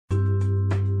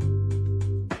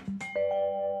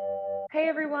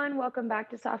everyone, welcome back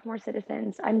to Sophomore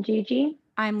Citizens. I'm Gigi.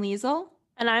 I'm Liesel.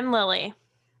 And I'm Lily.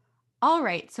 All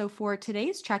right, so for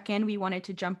today's check-in, we wanted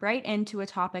to jump right into a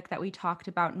topic that we talked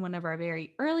about in one of our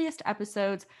very earliest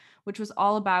episodes, which was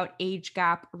all about age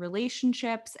gap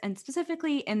relationships. And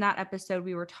specifically in that episode,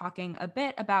 we were talking a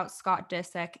bit about Scott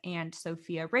Disick and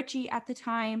Sophia Richie at the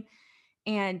time.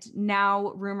 And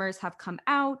now rumors have come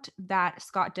out that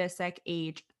Scott Disick,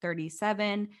 age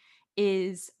 37,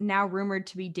 is now rumored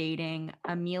to be dating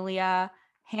Amelia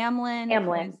Hamlin,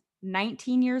 who is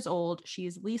 19 years old.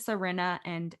 She's Lisa Rinna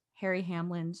and Harry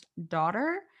Hamlin's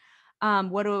daughter.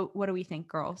 What do we think,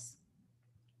 girls?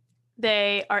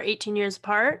 They are 18 years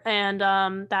apart, and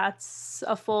that's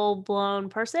a full-blown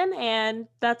person, and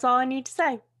that's all I need to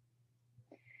say.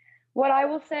 What I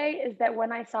will say is that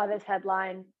when I saw this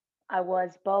headline, I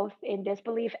was both in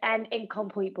disbelief and in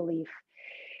complete belief.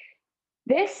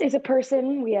 This is a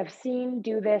person we have seen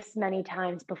do this many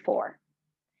times before.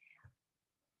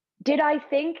 Did I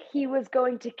think he was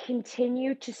going to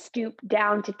continue to stoop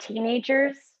down to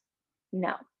teenagers?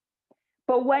 No.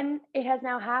 But when it has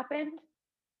now happened,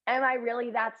 am I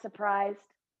really that surprised?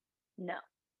 No.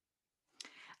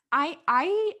 I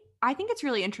think it's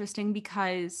really interesting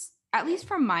because, at least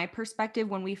from my perspective,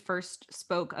 when we first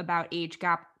spoke about age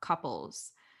gap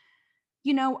couples,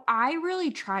 I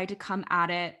really try to come at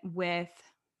it with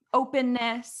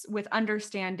openness, with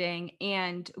understanding,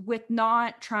 and with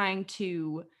not trying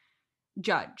to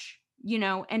judge,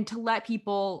 and to let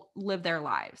people live their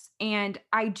lives. And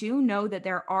I do know that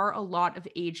there are a lot of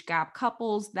age gap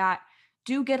couples that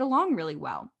do get along really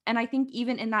well. And I think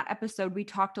even in that episode, we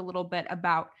talked a little bit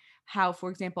about how, for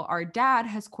example, our dad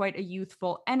has quite a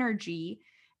youthful energy.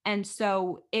 And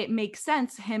so it makes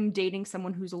sense him dating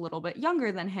someone who's a little bit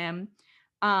younger than him.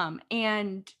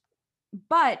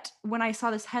 But when I saw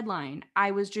this headline,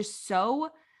 I was just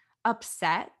so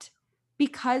upset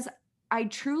because I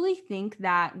truly think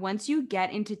that once you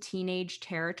get into teenage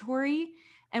territory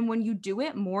and when you do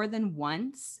it more than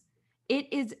once,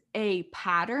 it is a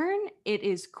pattern, it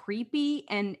is creepy.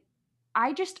 And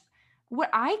what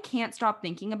I can't stop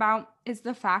thinking about is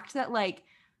the fact that, like,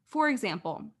 for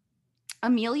example,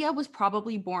 Amelia was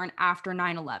probably born after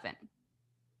 9/11.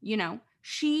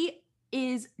 She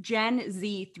is Gen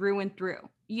Z through and through.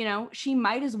 She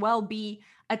might as well be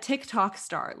a TikTok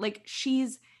star. Like,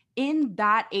 she's in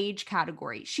that age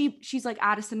category. She's like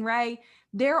Addison Rae.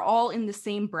 They're all in the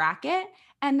same bracket.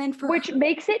 And then which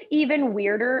makes it even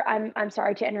weirder. I'm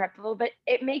sorry to interrupt a little bit.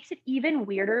 It makes it even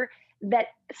weirder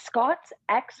that Scott's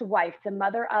ex-wife, the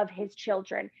mother of his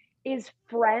children, is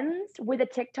friends with a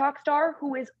TikTok star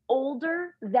who is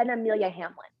older than Amelia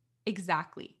Hamlin.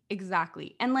 Exactly.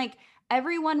 And like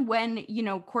everyone, when,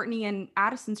 Courtney and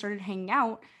Addison started hanging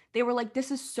out, they were like, this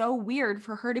is so weird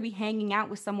for her to be hanging out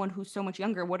with someone who's so much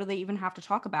younger. What do they even have to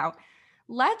talk about?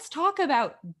 Let's talk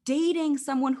about dating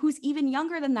someone who's even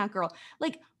younger than that girl.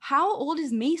 Like, how old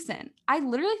is Mason? I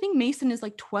literally think Mason is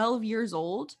like 12 years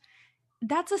old.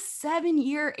 That's a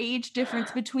 7-year age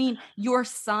difference between your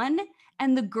son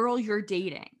and the girl you're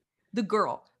dating. The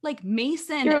girl, like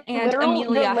Mason and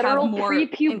Amelia have more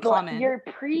in common.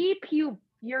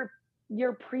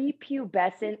 Your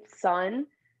prepubescent son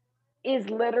is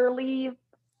literally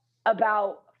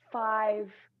about 5-7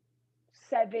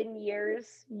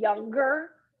 years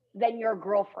younger than your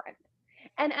girlfriend.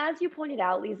 And as you pointed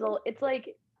out, Liesel, it's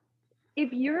like,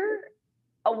 if you're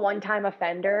a one-time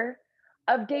offender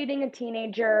of dating a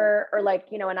teenager or like,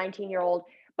 a 19-year-old,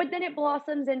 but then it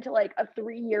blossoms into like a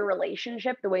 3-year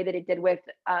relationship, the way that it did with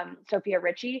Sophia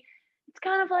Richie, it's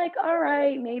kind of like, all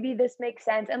right, maybe this makes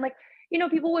sense. And like,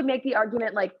 people would make the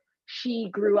argument like, she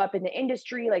grew up in the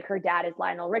industry, like her dad is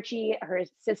Lionel Richie, her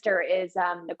sister is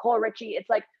Nicole Richie. It's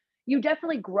like, you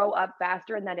definitely grow up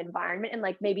faster in that environment, and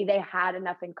like maybe they had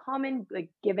enough in common, like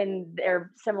given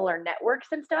their similar networks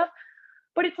and stuff.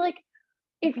 But it's like,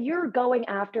 if you're going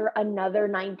after another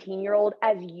 19-year-old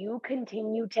as you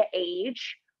continue to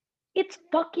age, it's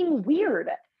fucking weird.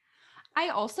 I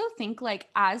also think, like,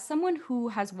 as someone who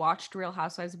has watched Real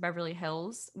Housewives of Beverly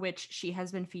Hills, which she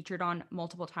has been featured on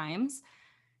multiple times,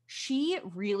 she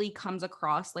really comes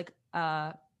across like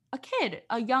a kid,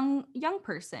 a young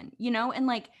person, and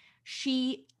like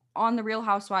she on the Real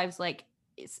Housewives, like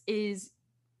is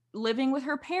living with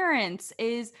her parents,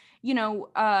 is,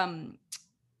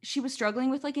 she was struggling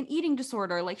with like an eating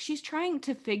disorder. Like, she's trying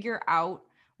to figure out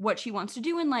what she wants to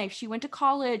do in life. She went to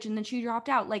college and then she dropped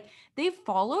out. Like, they've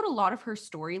followed a lot of her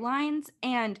storylines,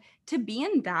 and to be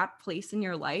in that place in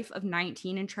your life of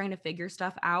 19 and trying to figure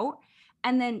stuff out,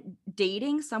 and then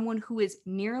dating someone who is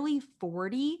nearly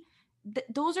 40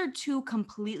 those are two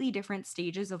completely different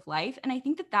stages of life. And I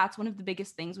think that that's one of the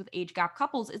biggest things with age gap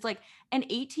couples is like an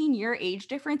 18-year age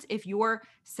difference. If you're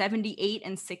 78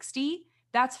 and 60,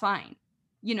 that's fine.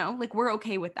 You know, like we're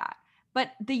okay with that.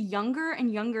 But the younger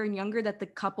and younger and younger that the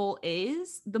couple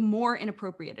is, the more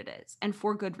inappropriate it is, and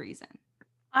for good reason.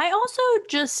 I also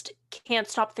just can't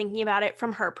stop thinking about it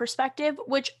from her perspective,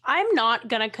 which I'm not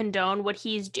going to condone what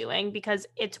he's doing because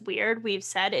it's weird. We've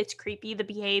said it's creepy, the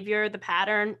behavior, the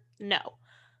pattern. No.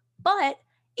 But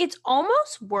it's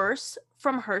almost worse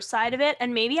from her side of it.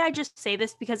 And maybe I just say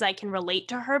this because I can relate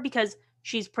to her because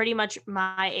she's pretty much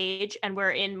my age and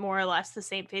we're in more or less the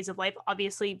same phase of life.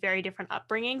 Obviously, very different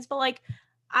upbringings, but like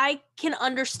I can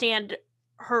understand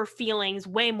her feelings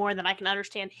way more than I can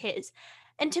understand his.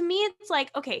 And to me, it's like,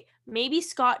 okay, maybe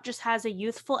Scott just has a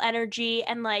youthful energy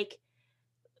and like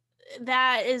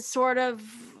that is sort of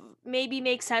maybe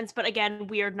makes sense, but again,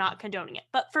 we're not condoning it.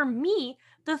 But for me,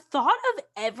 the thought of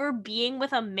ever being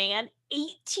with a man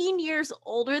 18 years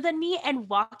older than me and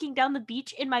walking down the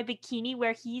beach in my bikini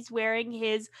where he's wearing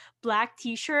his black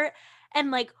t-shirt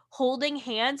and like holding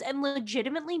hands and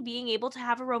legitimately being able to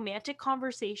have a romantic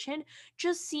conversation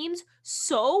just seems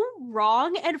so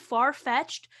wrong and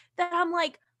far-fetched that I'm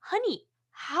like, honey,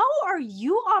 how are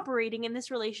you operating in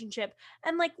this relationship?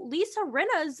 And like Lisa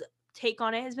Rinna's take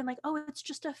on it has been like, oh, it's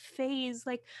just a phase.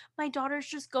 Like, my daughter's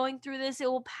just going through this,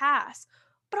 it will pass.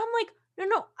 But I'm like,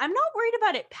 no, I'm not worried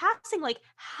about it passing. Like,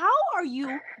 how are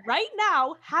you right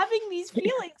now having these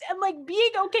feelings and like being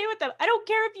okay with them? I don't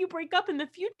care if you break up in the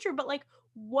future, but like,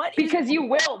 what is because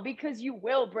you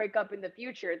will break up in the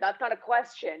future. That's not a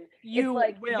question. It's you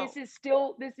like will. this is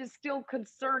still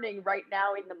concerning right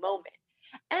now in the moment.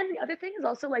 And the other thing is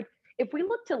also like if we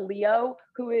look to Leo,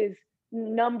 who is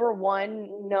number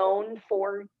one known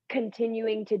for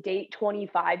continuing to date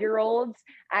 25-year-olds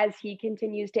as he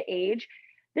continues to age,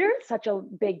 there is such a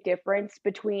big difference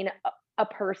between a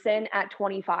person at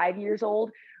 25 years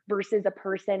old versus a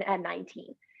person at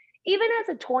 19. Even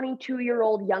as a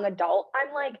 22-year-old young adult,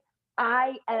 I'm like,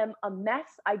 I am a mess.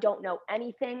 I don't know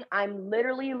anything. I'm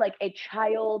literally like a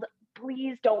child.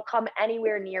 Please don't come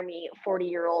anywhere near me,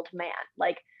 40-year-old man.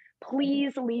 Like,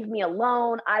 please leave me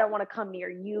alone. I don't want to come near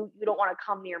you. You don't want to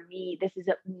come near me. This is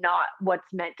not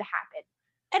what's meant to happen.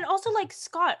 And also, like,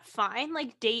 Scott, fine,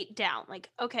 like, date down. Like,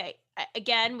 okay,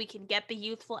 again, we can get the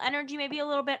youthful energy maybe a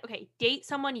little bit. Okay, date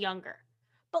someone younger.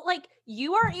 But, like,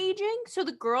 you are aging, so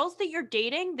the girls that you're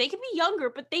dating, they can be younger,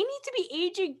 but they need to be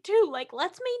aging too. Like,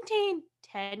 let's maintain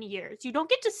 10 years. You don't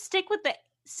get to stick with the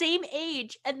same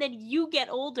age and then you get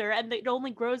older and it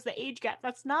only grows the age gap.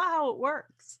 That's not how it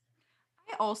works.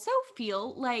 I also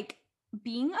feel like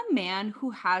being a man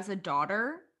who has a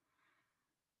daughter,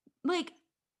 like,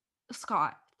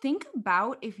 Scott, think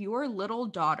about if your little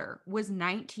daughter was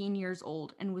 19 years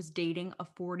old and was dating a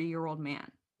 40-year-old man.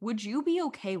 Would you be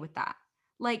okay with that?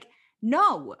 Like,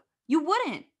 no, you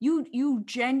wouldn't. You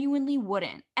genuinely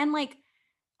wouldn't. And like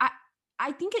I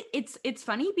I think it's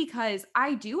funny because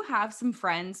I do have some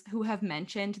friends who have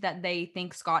mentioned that they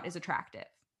think Scott is attractive.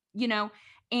 You know,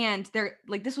 and they're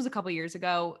like this was a couple years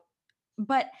ago,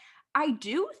 but I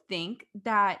do think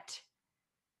that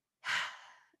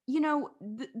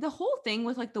the whole thing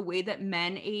with like the way that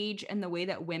men age and the way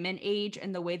that women age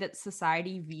and the way that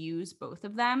society views both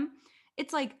of them,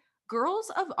 it's like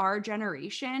girls of our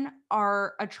generation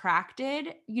are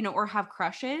attracted, or have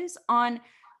crushes on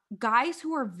guys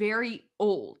who are very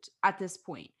old at this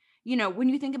point. When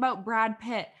you think about Brad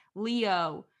Pitt,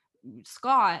 Leo,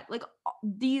 Scott, like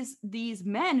these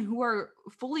men who are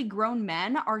fully grown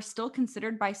men are still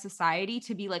considered by society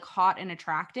to be like hot and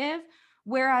attractive.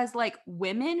 Whereas like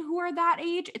women who are that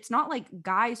age, it's not like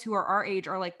guys who are our age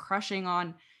are like crushing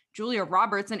on Julia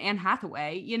Roberts and Anne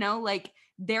Hathaway, like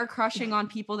they're crushing on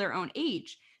people their own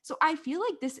age. So I feel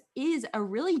like this is a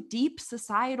really deep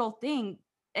societal thing.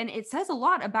 And it says a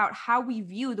lot about how we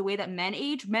view the way that men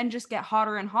age. Men just get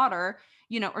hotter and hotter,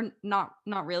 or not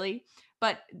really,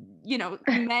 but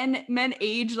men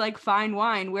age like fine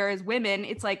wine. Whereas women,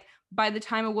 it's like by the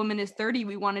time a woman is 30,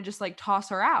 we want to just like toss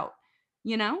her out,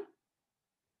 you know?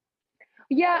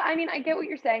 Yeah, I mean, I get what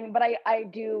you're saying, but I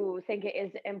do think it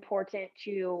is important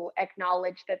to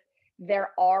acknowledge that there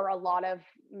are a lot of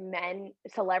men,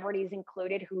 celebrities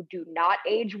included, who do not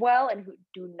age well and who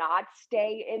do not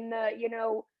stay in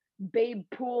the, babe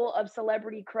pool of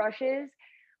celebrity crushes.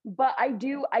 But I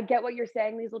get what you're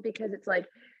saying, Liesl, because it's like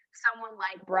someone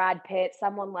like Brad Pitt,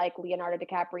 someone like Leonardo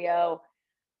DiCaprio,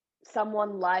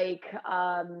 someone like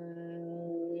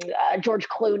George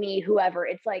Clooney, whoever.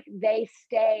 It's like they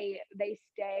stay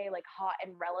like hot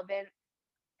and relevant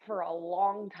for a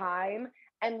long time,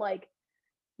 and like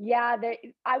Yeah,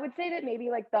 I would say that maybe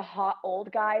like the hot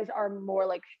old guys are more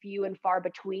like few and far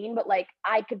between, but like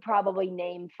I could probably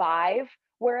name 5.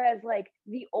 Whereas like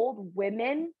the old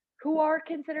women who are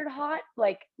considered hot,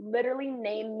 like literally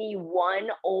name me one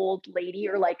old lady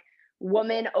or like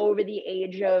woman over the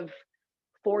age of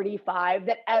 45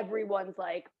 that everyone's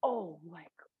like, oh, like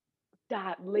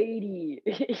that lady,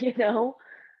 you know?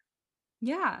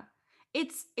 Yeah.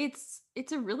 It's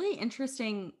a really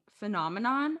interesting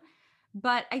phenomenon,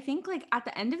 but I think like at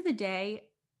the end of the day,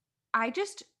 I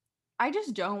just I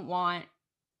just don't want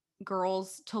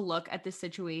girls to look at this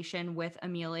situation with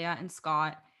Amelia and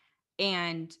Scott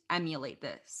and emulate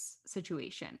this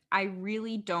situation. I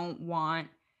really don't want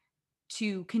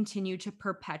to continue to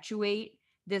perpetuate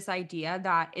this idea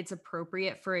that it's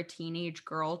appropriate for a teenage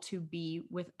girl to be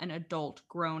with an adult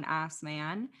grown ass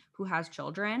man who has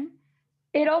children.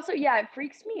 It also, yeah, it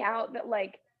freaks me out that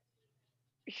like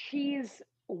she's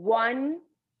 1,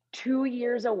 2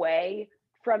 years away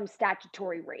from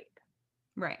statutory rape.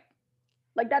 Right.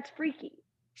 Like, that's freaky.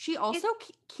 She also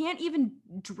can't even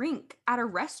drink at a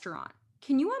restaurant.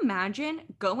 Can you imagine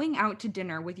going out to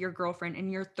dinner with your girlfriend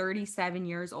and you're 37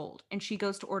 years old and she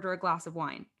goes to order a glass of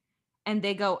wine and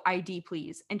they go, ID,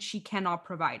 please, and she cannot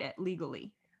provide it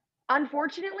legally?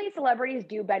 Unfortunately, celebrities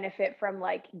do benefit from,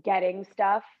 like, getting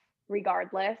stuff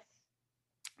regardless.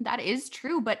 That is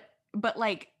true, but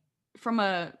like from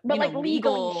a, But, like,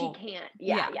 legally, she legal, can't.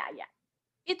 Yeah, yeah. yeah, yeah.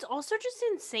 It's also just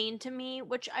insane to me,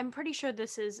 which I'm pretty sure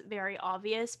this is very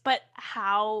obvious, but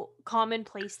how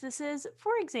commonplace this is.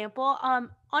 For example,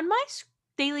 on my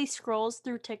daily scrolls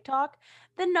through TikTok,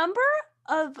 the number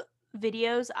of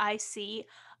videos I see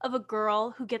of a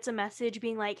girl who gets a message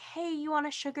being like, "Hey, you want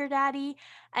a sugar daddy?"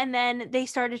 And then they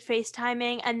started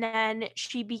FaceTiming, and then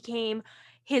she became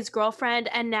his girlfriend,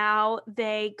 and now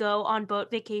they go on boat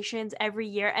vacations every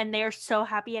year, and they are so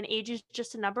happy, and age is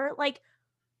just a number. Like,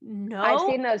 I've no,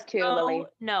 seen those too, no, Lily.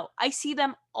 no. I see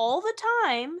them all the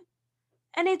time,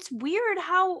 and it's weird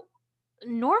how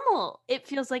normal it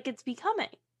feels like it's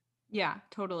becoming. Yeah,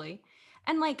 totally.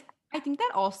 And like I think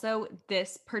that also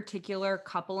this particular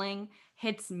coupling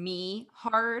hits me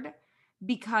hard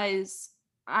because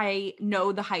I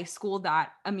know the high school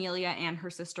that Amelia and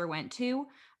her sister went to.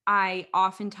 I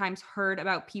oftentimes heard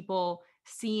about people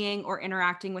seeing or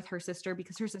interacting with her sister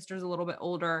because her sister's a little bit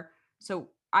older. So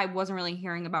I wasn't really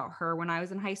hearing about her when I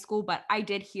was in high school, but I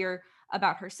did hear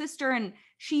about her sister, and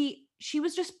she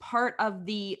was just part of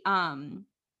the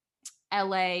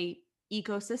LA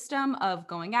ecosystem of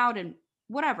going out and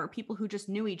whatever, people who just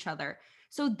knew each other.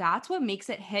 So that's what makes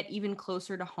it hit even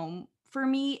closer to home for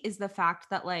me, is the fact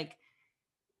that like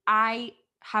I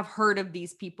have heard of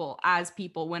these people as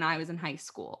people when I was in high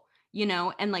school,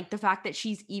 and like the fact that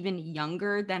she's even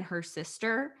younger than her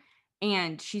sister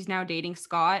and she's now dating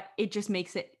Scott, it just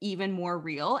makes it even more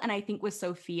real. And I think with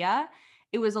Sophia,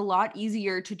 it was a lot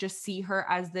easier to just see her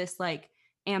as this like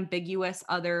ambiguous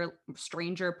other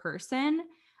stranger person.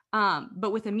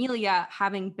 But with Amelia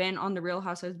having been on the Real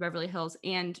Housewives of Beverly Hills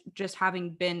and just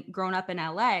having been grown up in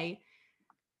LA,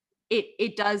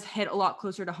 it does hit a lot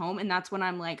closer to home. And that's when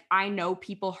I'm like, I know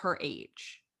people her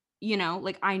age,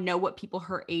 like I know what people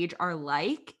her age are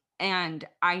like. And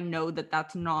I know that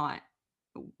that's not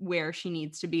where she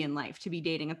needs to be in life to be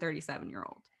dating a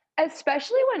 37-year-old.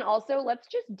 Especially when also, let's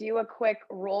just do a quick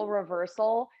role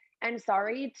reversal. And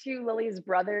sorry to Lily's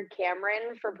brother,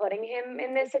 Cameron, for putting him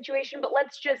in this situation, but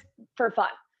let's just, for fun.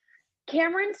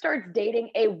 Cameron starts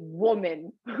dating a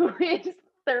woman who is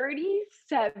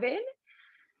 37.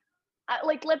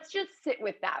 Like, let's just sit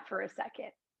with that for a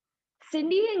second.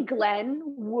 Cindy and Glenn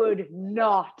would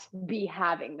not be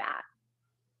having that.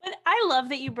 But I love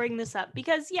that you bring this up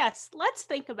because yes, let's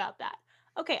think about that.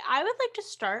 Okay, I would like to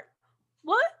start.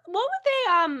 What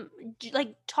would they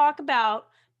like talk about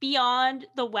beyond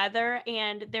the weather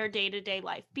and their day-to-day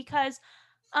life? Because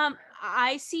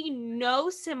I see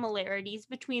no similarities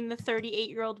between the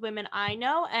 38-year-old women I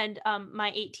know and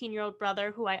my 18-year-old brother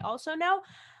who I also know.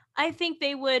 I think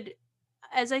they would,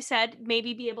 as I said,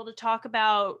 maybe be able to talk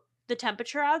about the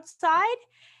temperature outside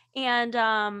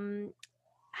and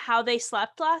how they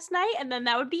slept last night, and then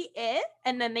that would be it,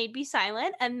 and then they'd be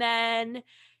silent, and then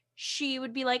she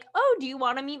would be like, "Oh, do you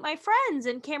want to meet my friends?"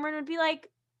 And Cameron would be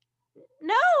like,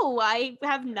 "No, I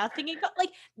have nothing in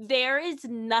like there is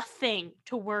nothing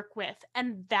to work with,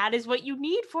 and that is what you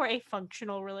need for a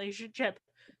functional relationship."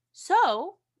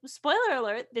 So, spoiler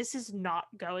alert, this is not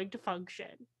going to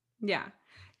function. Yeah.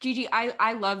 Gigi,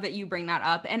 I love that you bring that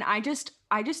up. And I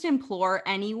just implore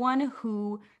anyone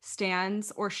who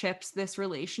stands or ships this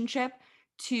relationship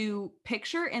to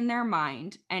picture in their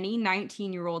mind any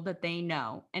 19-year-old that they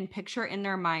know and picture in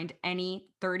their mind any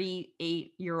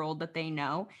 38-year-old that they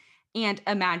know and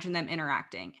imagine them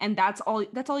interacting. And that's all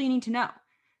you need to know.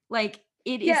 Like,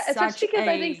 it is especially such because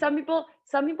I think a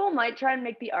some people might try and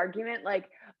make the argument like,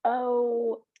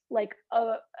 oh, like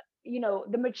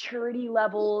the maturity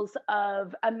levels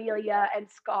of Amelia and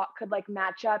Scott could like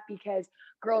match up because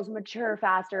girls mature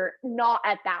faster, not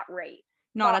at that rate.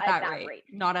 not at that rate.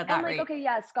 Not at And that like, rate. okay,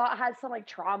 yeah, Scott has some like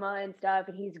trauma and stuff,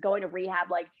 and he's going to rehab.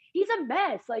 Like, he's a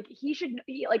mess. Like, he should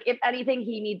be like, if anything,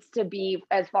 he needs to be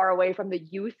as far away from the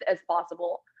youth as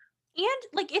possible. And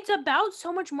like it's about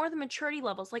so much more than maturity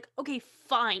levels. Like, okay,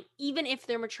 fine, even if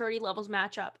their maturity levels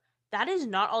match up, that is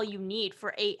not all you need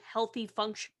for a healthy,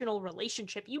 functional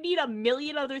relationship. You need a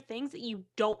million other things that you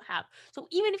don't have. So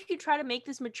even if you try to make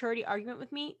this maturity argument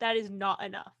with me, that is not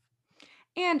enough.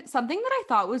 And something that I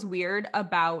thought was weird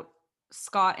about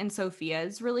Scott and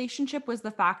Sophia's relationship was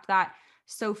the fact that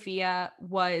Sophia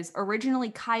was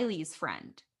originally Kylie's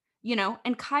friend,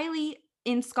 and Kylie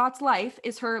in Scott's life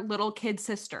is her little kid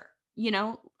sister,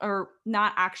 or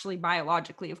not actually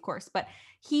biologically, of course, but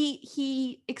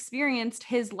he experienced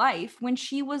his life when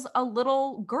she was a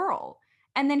little girl,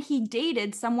 and then he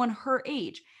dated someone her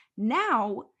age.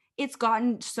 Now it's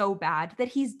gotten so bad that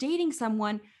he's dating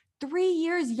someone 3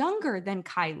 years younger than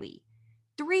Kylie.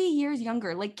 3 years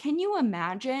younger. Like, can you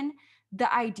imagine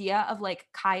the idea of like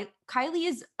Kylie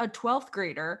is a 12th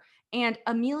grader and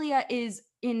Amelia is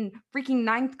in freaking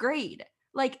 9th grade.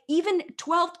 Like, even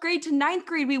 12th grade to 9th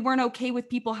grade, we weren't okay with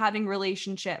people having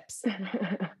relationships.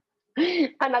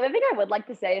 Another thing I would like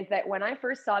to say is that when I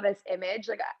first saw this image,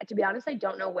 like, to be honest, I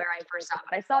don't know where I first saw it,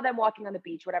 but I saw them walking on the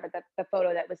beach, whatever, the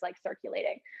photo that was like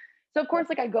circulating. So of course,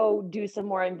 like, I go do some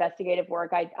more investigative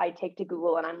work. I take to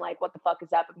Google and I'm like, what the fuck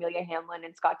is up, Amelia Hamlin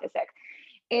and Scott Disick?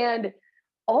 And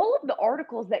all of the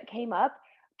articles that came up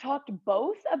talked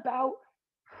both about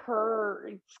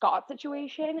her Scott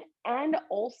situation and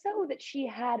also that she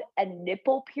had a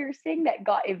nipple piercing that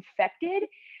got infected,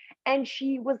 and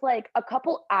she was like a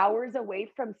couple hours away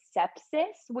from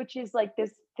sepsis, which is like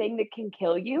this thing that can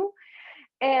kill you.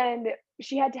 And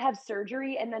she had to have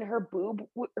surgery, and then her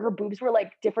boobs were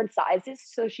like different sizes,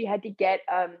 so she had to get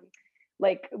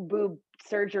like boob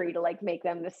surgery to like make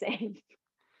them the same.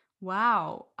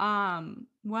 Wow.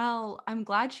 Well, I'm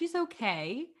glad she's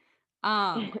okay.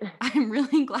 I'm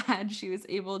really glad she was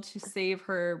able to save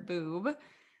her boob.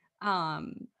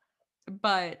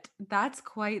 But that's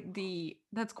quite the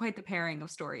pairing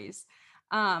of stories.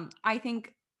 I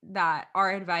think that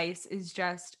our advice is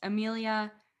just,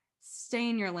 Amelia, stay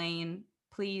in your lane,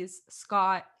 please.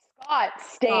 Scott,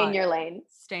 Stay in your lane.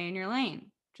 Stay in your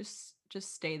lane. Just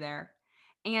stay there.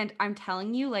 And I'm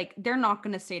telling you, like, they're not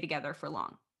going to stay together for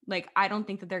long. Like, I don't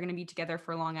think that they're going to be together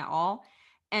for long at all.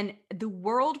 And the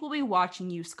world will be watching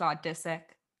you, Scott Disick,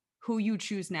 who you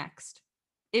choose next.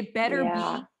 It better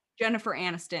be Jennifer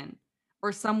Aniston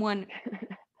or someone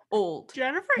old.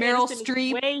 Jennifer Meryl Aniston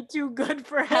Streep, is way too good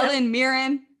for him. Helen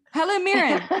Mirren,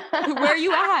 where are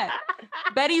you at?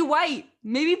 Betty White.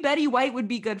 Maybe Betty White would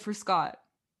be good for Scott.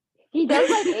 He does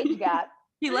like age gap.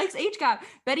 He likes age gap.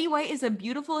 Betty White is a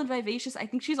beautiful and vivacious. I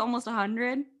think she's almost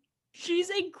 100. She's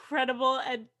incredible.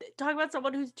 And talk about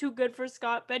someone who's too good for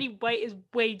Scott. Betty White is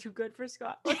way too good for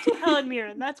Scott. Let's do Helen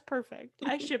Mirren. That's perfect.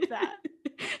 I ship that.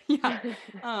 Yeah.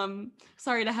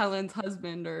 Sorry to Helen's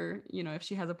husband, or if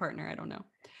she has a partner, I don't know.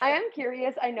 I am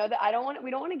curious. I know that we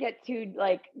don't want to get too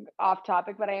like off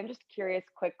topic, but I am just curious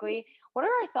quickly. What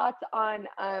are our thoughts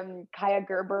on Kaya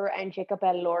Gerber and Jacob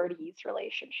Elordi's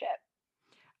relationship?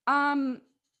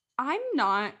 I'm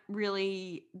not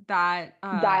really that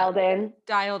dialed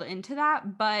into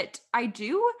that, but I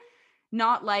do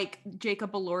not like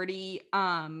Jacob Elordi.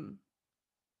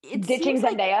 Ditching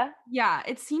Zendaya. Yeah,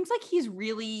 it seems like he's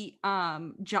really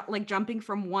jumping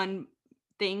from one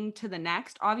thing to the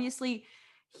next. Obviously,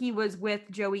 he was with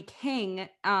Joey King,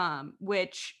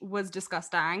 which was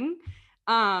disgusting.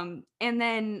 And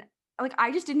then like,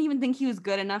 I just didn't even think he was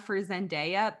good enough for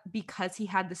Zendaya because he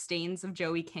had the stains of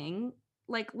Joey King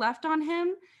like left on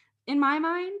him in my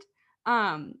mind.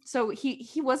 So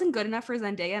he wasn't good enough for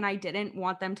Zendaya, and I didn't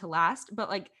want them to last. But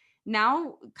like,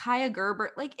 now Kaya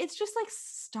Gerber, like, it's just like,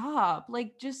 stop.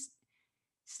 Like, just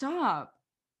stop.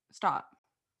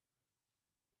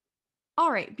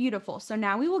 All right, beautiful. So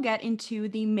now we will get into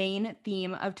the main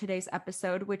theme of today's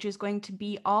episode, which is going to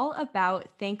be all about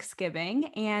Thanksgiving,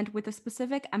 and with a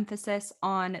specific emphasis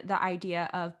on the idea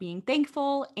of being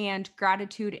thankful and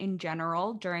gratitude in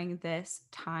general during this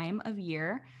time of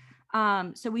year.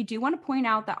 So we do want to point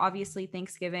out that obviously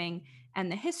Thanksgiving and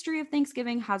the history of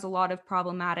Thanksgiving has a lot of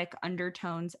problematic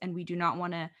undertones, and we do not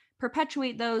want to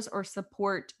perpetuate those or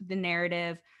support the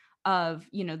narrative of,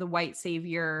 the white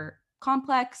savior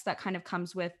complex that kind of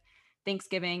comes with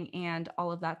Thanksgiving and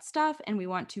all of that stuff. And we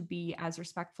want to be as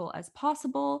respectful as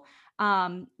possible.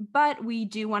 But we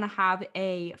do want to have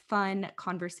a fun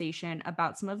conversation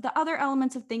about some of the other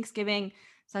elements of Thanksgiving,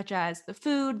 such as the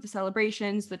food, the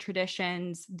celebrations, the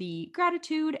traditions, the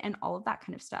gratitude, and all of that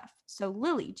kind of stuff. So,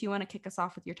 Lily, do you want to kick us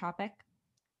off with your topic?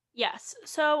 Yes.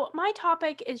 So, my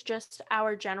topic is just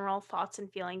our general thoughts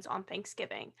and feelings on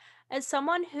Thanksgiving. As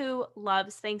someone who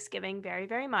loves Thanksgiving very,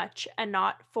 very much, and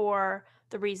not for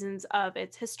the reasons of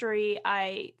its history,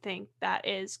 I think that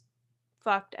is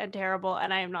fucked and terrible,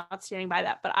 and I am not standing by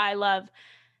that. But I love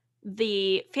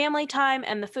the family time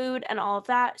and the food and all of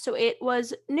that. So it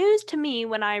was news to me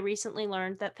when I recently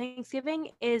learned that Thanksgiving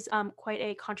is quite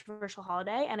a controversial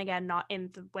holiday. And again, not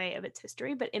in the way of its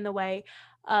history, but in the way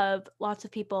of lots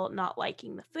of people not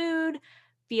liking the food,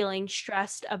 feeling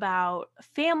stressed about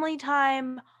family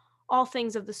time, all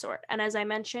things of the sort. And as I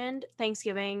mentioned,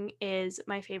 Thanksgiving is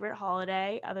my favorite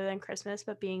holiday other than Christmas,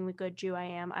 but being the good Jew I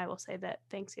am, I will say that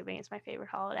Thanksgiving is my favorite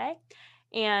holiday.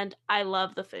 And I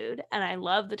love the food and I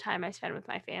love the time I spend with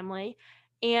my family.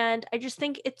 And I just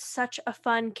think it's such a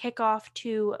fun kickoff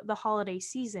to the holiday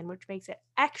season, which makes it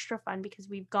extra fun because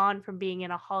we've gone from being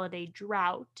in a holiday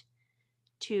drought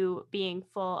to being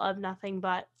full of nothing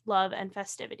but love and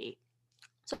festivity.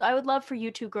 So I would love for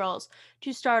you two girls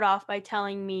to start off by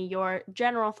telling me your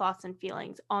general thoughts and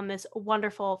feelings on this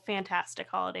wonderful, fantastic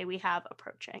holiday we have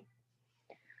approaching.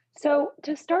 So,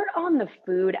 to start on the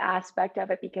food aspect of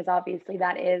it, because obviously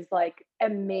that is like a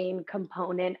main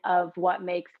component of what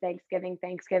makes Thanksgiving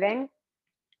Thanksgiving.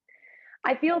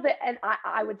 I feel that, and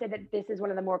I would say that this is one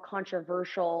of the more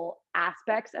controversial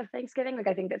aspects of Thanksgiving. Like,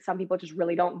 I think that some people just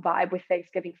really don't vibe with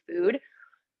Thanksgiving food,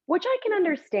 which I can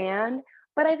understand.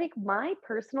 But I think my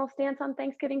personal stance on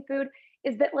Thanksgiving food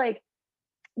is that, like,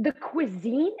 the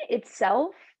cuisine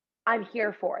itself, I'm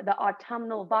here for. The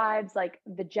autumnal vibes, like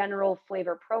the general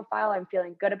flavor profile, I'm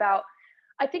feeling good about.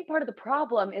 I think part of the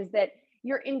problem is that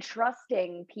you're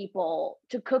entrusting people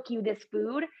to cook you this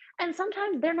food, and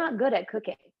sometimes they're not good at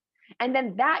cooking. And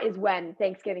then that is when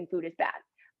Thanksgiving food is bad.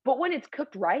 But when it's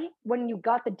cooked right, when you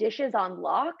got the dishes on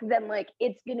lock, then like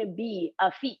it's gonna be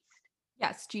a feast.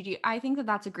 Yes, Gigi, I think that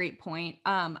that's a great point.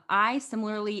 I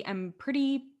similarly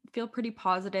feel pretty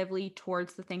positively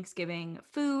towards the Thanksgiving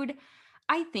food.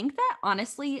 I think that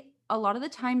honestly, a lot of the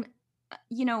time,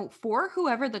 for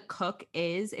whoever the cook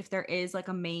is, if there is like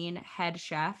a main head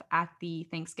chef at the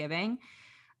Thanksgiving,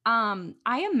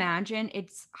 I imagine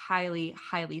it's highly,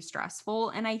 highly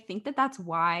stressful. And I think that that's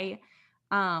why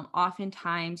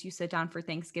oftentimes you sit down for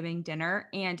Thanksgiving dinner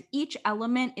and each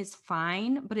element is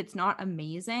fine, but it's not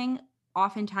amazing.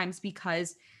 Oftentimes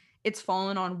because it's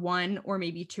fallen on one or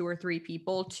maybe two or three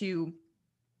people to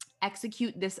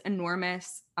execute this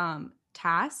enormous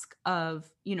task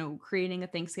of, creating a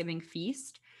Thanksgiving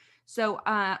feast. So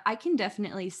I can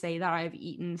definitely say that I've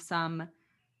eaten some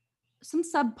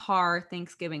subpar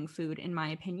Thanksgiving food in my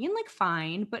opinion, like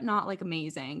fine, but not like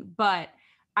amazing. But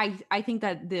I think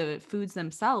that the foods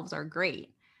themselves are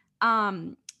great.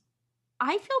 Um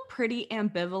I feel pretty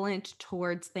ambivalent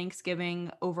towards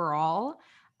Thanksgiving overall.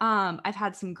 I've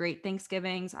had some great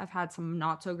Thanksgivings. I've had some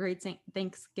not so great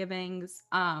Thanksgivings.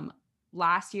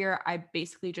 Last year I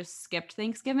basically just skipped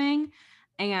Thanksgiving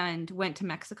and went to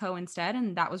Mexico instead,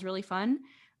 and that was really fun.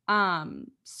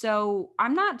 So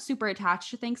I'm not super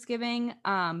attached to Thanksgiving.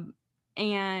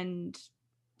 And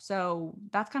so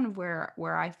that's kind of where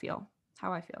I feel,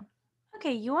 how I feel.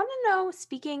 Okay, you want to know,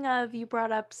 speaking of, you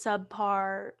brought up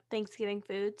subpar Thanksgiving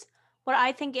foods, what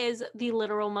I think is the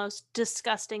literal most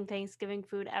disgusting Thanksgiving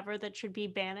food ever that should be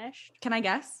banished? Can I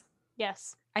guess?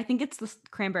 Yes. I think it's the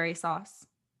cranberry sauce.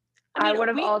 I I mean, would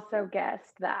have we also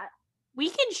guessed that. we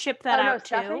can ship that Oh no, out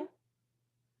stuffing?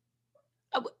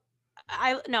 too.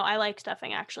 I like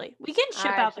stuffing actually. We can ship I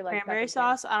out the actually like cranberry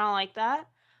stuffing too. sauce. I don't like that.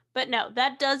 But no,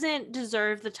 that doesn't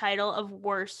deserve the title of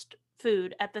worst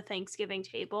food at the Thanksgiving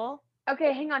table.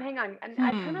 Okay, hang on. And I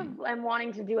kind of am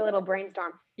wanting to do a little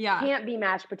brainstorm. Yeah. Can't be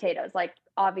mashed potatoes, like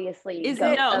obviously. Is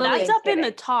goat it No, of that's up in the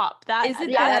Thanksgiving. top. That Is it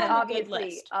Yeah, that's that's on the good obviously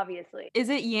list. obviously. Is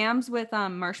it yams with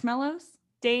marshmallows?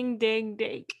 Ding, ding,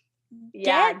 ding.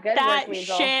 Yeah, Get good that work,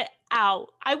 Weasel. shit out.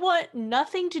 I want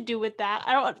nothing to do with that.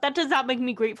 That does not make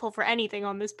me grateful for anything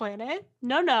on this planet.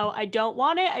 No, I don't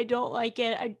want it. I don't like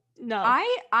it. No.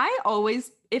 I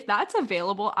always, if that's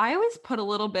available, I always put a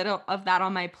little bit of that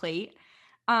on my plate.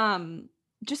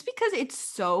 just because it's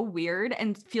so weird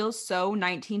and feels so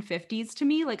 1950s to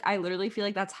me. Like I literally feel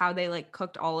like that's how they like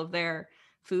cooked all of their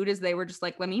food, is they were just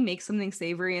like, let me make something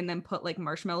savory and then put like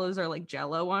marshmallows or like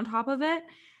jello on top of it.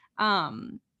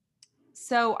 Um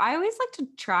so I always like to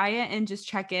try it and just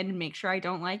check in and make sure I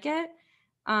don't like it.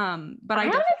 But I I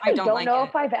honestly don't don't like know it.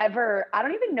 if I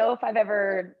don't even know if I've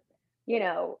ever, you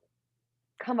know,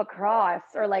 come across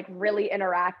or like really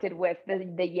interacted with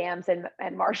the yams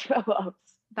and marshmallows.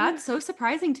 That's so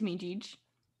surprising to me, Jeej.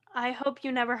 I hope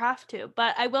you never have to.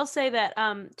 But I will say that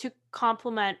to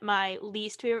complement my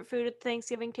least favorite food at the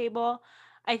Thanksgiving table,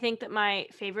 I think that my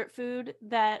favorite food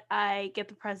that I get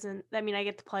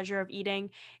the pleasure of eating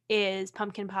is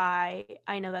pumpkin pie.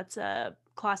 I know that's a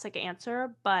classic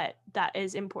answer, but that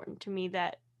is important to me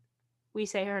that we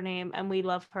say her name and we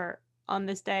love her on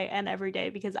this day and every day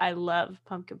because I love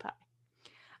pumpkin pie.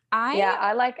 Yeah,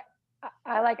 I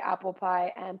I like apple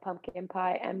pie and pumpkin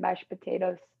pie and mashed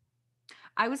potatoes.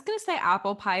 I was gonna say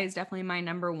apple pie is definitely my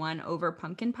number one over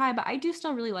pumpkin pie, but I do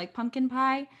still really like pumpkin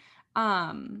pie.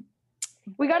 Um,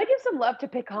 We got to give some love to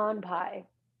pecan pie.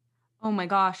 oh my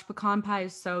gosh, pecan pie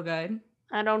is so good.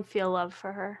 I don't feel love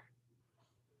for her.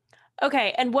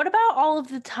 Okay, and what about all of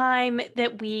the time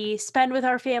that we spend with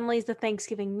our families, the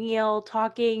Thanksgiving meal,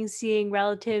 talking, seeing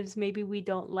relatives maybe we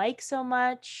don't like so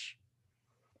much?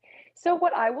 So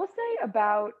what I will say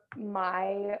about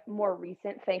my more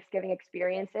recent Thanksgiving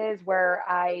experiences where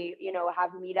I,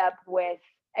 have meet up with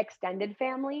extended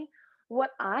family, what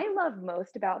I love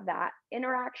most about that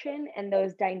interaction and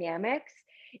those dynamics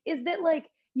is that like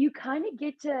you kind of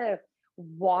get to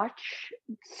watch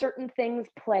certain things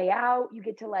play out. You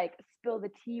get to like spill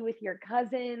the tea with your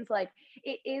cousins. Like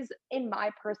it is in my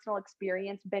personal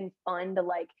experience been fun to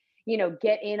like,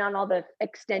 get in on all the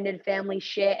extended family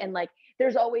shit and like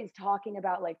there's always talking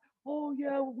about like, oh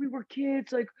yeah, when we were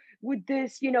kids, like with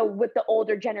this, with the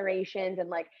older generations. And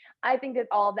like, I think that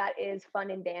all that is fun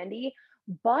and dandy.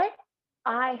 But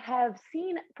I have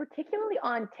seen, particularly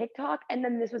on TikTok, and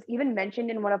then this was even mentioned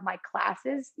in one of my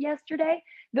classes yesterday,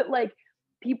 that like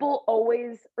people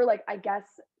always, or like, I guess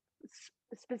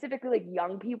specifically like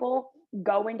young people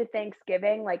go into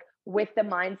Thanksgiving like with the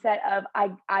mindset of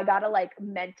I gotta like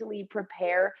mentally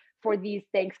prepare for these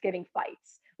Thanksgiving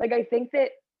fights. Like I think that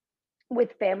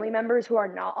with family members who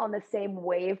are not on the same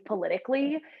wave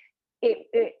politically,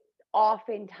 it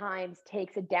oftentimes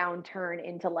takes a downturn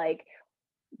into like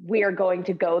we're going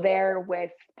to go there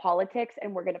with politics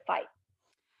and we're going to fight.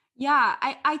 Yeah,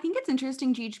 I think it's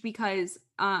interesting, Jeej, because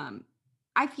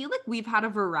I feel like we've had a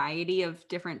variety of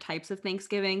different types of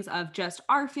Thanksgivings of just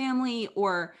our family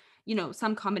or,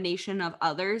 some combination of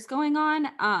others going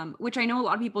on, which I know a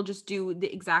lot of people just do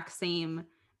the exact same,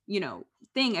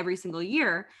 thing every single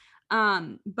year.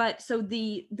 But so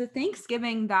the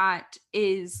Thanksgiving that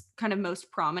is kind of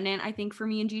most prominent, I think, for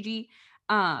me and Gigi,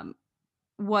 um,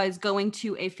 was going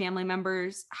to a family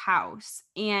member's house.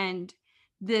 And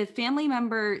the family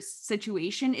member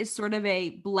situation is sort of a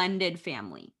blended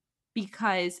family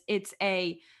because it's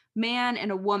a man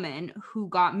and a woman who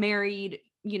got married,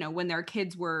 when their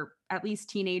kids were at least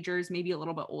teenagers, maybe a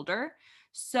little bit older.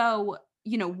 So,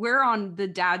 we're on the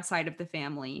dad side of the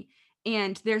family.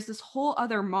 And there's this whole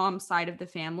other mom side of the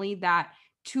family that,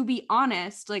 to be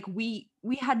honest, like we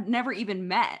had never even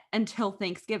met until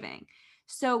Thanksgiving.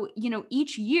 So,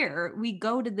 each year we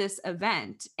go to this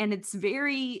event and it's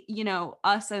very,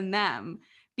 us and them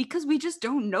because we just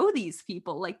don't know these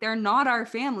people. Like they're not our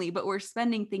family, but we're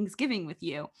spending Thanksgiving with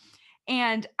you.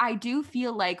 And I do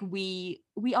feel like we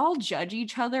all judge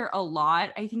each other a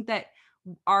lot. I think that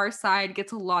our side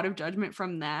gets a lot of judgment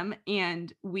from them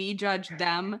and we judge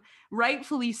them,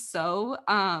 rightfully so.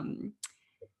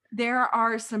 There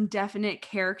are some definite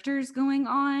characters going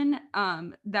on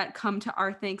that come to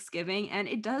our Thanksgiving, and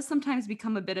it does sometimes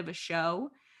become a bit of a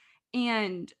show.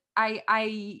 And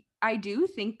I do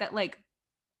think that like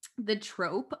the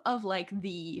trope of like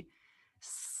the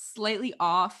slightly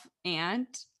off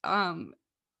aunt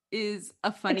is a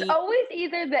It's funny. always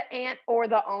either the aunt or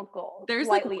the uncle There's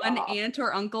like slightly one off. aunt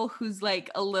or uncle who's like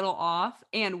a little off,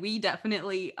 and we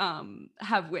definitely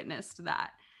have witnessed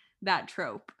that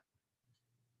trope.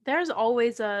 There's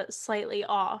always a slightly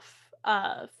off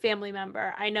family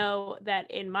member. I know that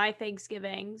in my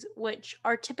Thanksgivings, which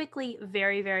are typically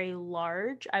very, very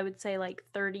large, I would say like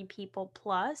 30 people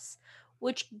plus,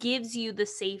 which gives you the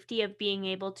safety of being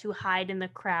able to hide in the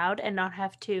crowd and not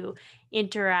have to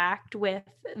interact with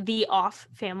the off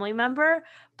family member.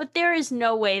 But there is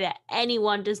no way that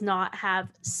anyone does not have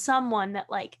someone that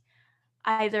like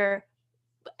either,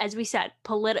 as we said,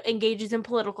 engages in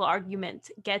political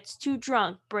arguments, gets too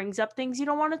drunk, brings up things you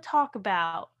don't want to talk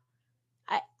about.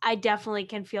 I definitely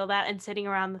can feel that, and sitting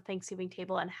around the Thanksgiving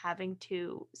table and having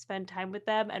to spend time with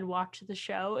them and watch the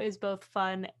show is both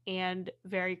fun and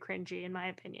very cringy, in my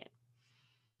opinion.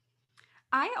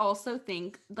 I also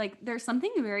think like there's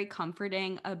something very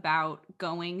comforting about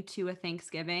going to a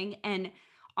Thanksgiving and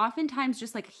oftentimes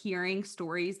just like hearing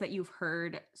stories that you've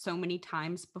heard so many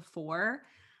times before.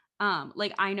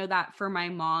 Like I know that for my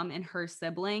mom and her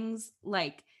siblings,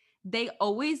 like they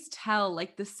always tell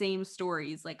like the same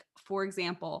stories. Like for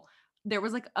example, there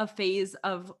was like a phase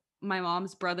of my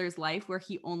mom's brother's life where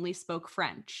he only spoke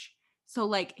French. So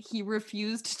like he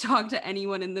refused to talk to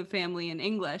anyone in the family in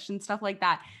English and stuff like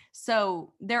that.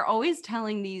 So they're always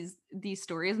telling these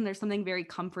stories and there's something very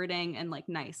comforting and like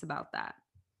nice about that.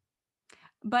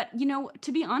 But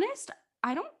to be honest,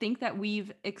 I don't think that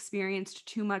we've experienced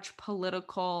too much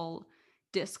political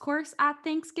discourse at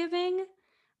Thanksgiving.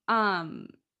 Um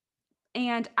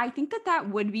and I think that that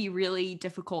would be really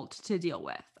difficult to deal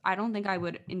with. I don't think I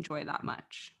would enjoy that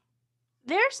much.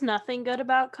 There's nothing good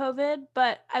about COVID,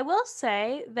 but I will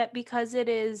say that because it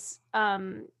is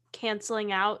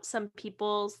canceling out some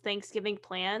people's Thanksgiving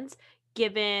plans,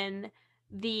 given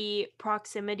the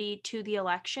proximity to the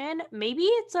election, maybe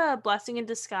it's a blessing in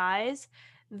disguise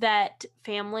that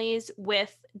families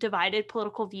with divided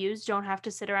political views don't have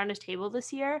to sit around a table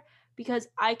this year, because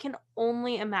I can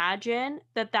only imagine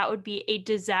that that would be a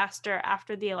disaster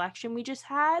after the election we just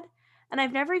had. And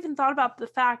I've never even thought about the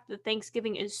fact that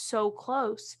Thanksgiving is so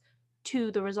close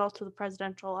to the results of the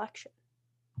presidential election.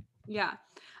 Yeah.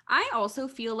 I also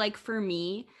feel like for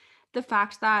me, the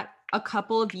fact that a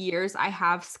couple of years I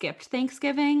have skipped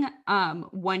Thanksgiving.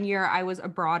 One year I was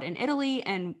abroad in Italy,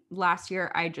 and last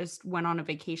year I just went on a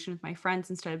vacation with my friends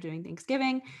instead of doing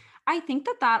Thanksgiving. I think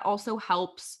that that also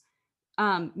helps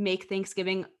make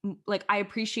Thanksgiving like I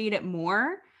appreciate it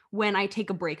more when I take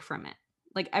a break from it.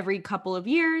 Like every couple of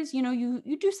years,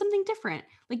 you do something different.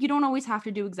 Like you don't always have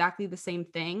to do exactly the same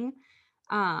thing.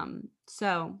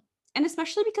 So and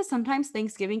especially because sometimes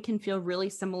Thanksgiving can feel really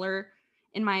similar,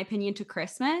 in my opinion, to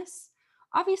Christmas.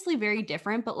 Obviously, very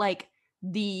different, but like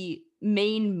the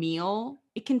main meal,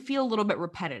 it can feel a little bit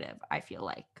repetitive, I feel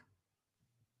like.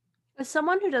 As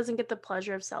someone who doesn't get the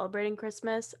pleasure of celebrating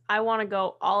Christmas, I want to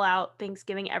go all out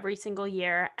Thanksgiving every single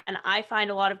year, and I find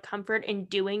a lot of comfort in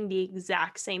doing the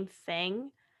exact same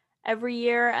thing every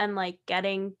year and like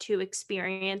getting to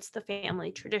experience the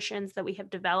family traditions that we have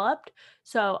developed.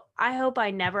 So I hope I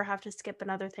never have to skip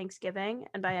another Thanksgiving.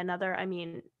 And by another, I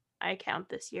mean I count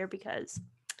this year, because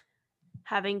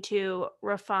having to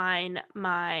refine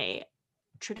my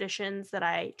traditions that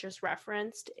I just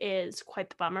referenced is quite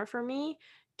the bummer for me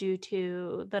due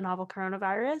to the novel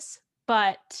coronavirus.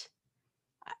 But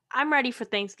I'm ready for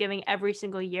Thanksgiving every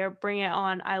single year. Bring it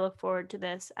on. I look forward to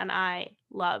this, and I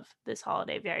love this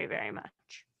holiday very, very much.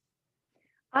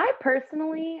 I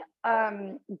personally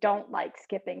don't like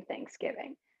skipping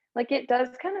Thanksgiving. Like it does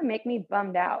kind of make me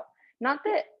bummed out. Not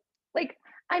that like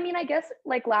I mean I guess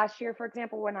like last year for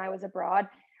example when I was abroad,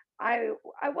 I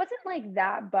I wasn't like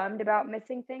that bummed about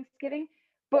missing Thanksgiving,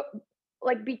 but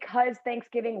like because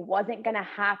Thanksgiving wasn't going to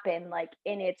happen like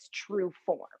in its true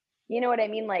form. You know what I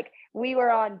mean? Like we were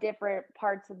on different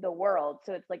parts of the world,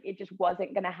 so it's like it just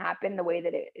wasn't going to happen the way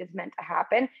that it is meant to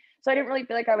happen. So I didn't really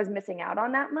feel like I was missing out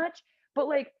on that much. But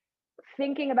like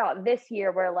thinking about this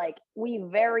year where like we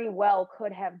very well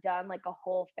could have done like a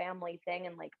whole family thing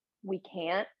and like we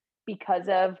can't because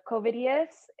of COVID, yes,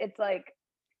 it's like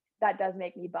that does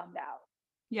make me bummed out.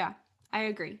 Yeah, I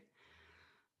agree.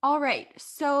 All right.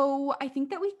 So I think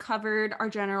that we covered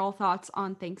our general thoughts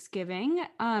on Thanksgiving.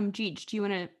 Jeej, do you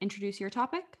want to introduce your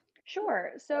topic?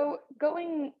 Sure. So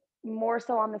going more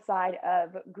so on the side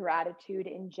of gratitude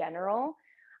in general,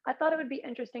 I thought it would be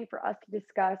interesting for us to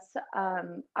discuss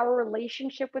our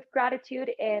relationship with gratitude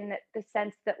in the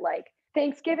sense that, like,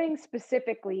 Thanksgiving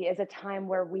specifically is a time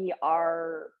where we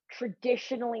are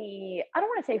traditionally, I don't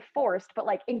want to say forced, but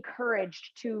like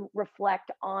encouraged to reflect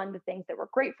on the things that we're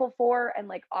grateful for. And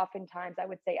like oftentimes, I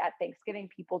would say at Thanksgiving,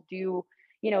 people do,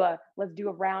 let's do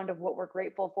a round of what we're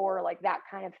grateful for, like that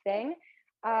kind of thing.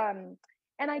 Um,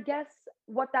 and I guess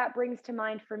what that brings to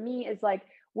mind for me is like,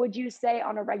 would you say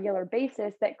on a regular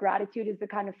basis that gratitude is the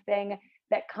kind of thing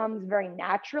that comes very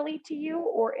naturally to you,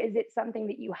 or is it something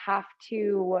that you have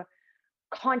to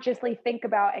consciously think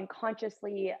about and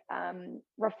consciously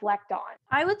reflect on?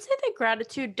 I would say that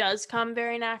gratitude does come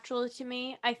very naturally to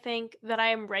me. I think that I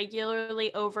am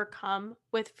regularly overcome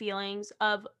with feelings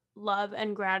of love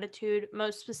and gratitude,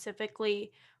 most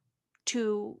specifically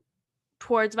to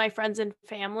towards my friends and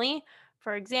family.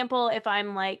 For example, if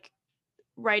I'm like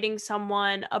writing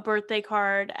someone a birthday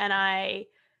card and I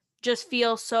just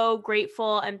feel so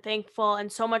grateful and thankful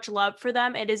and so much love for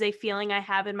them. It is a feeling I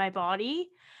have in my body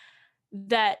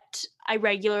that I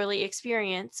regularly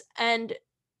experience. And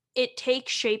it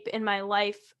takes shape in my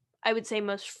life, I would say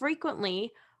most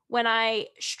frequently, when I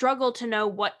struggle to know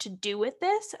what to do with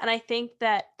this. And I think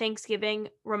that Thanksgiving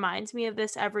reminds me of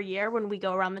this every year when we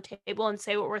go around the table and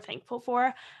say what we're thankful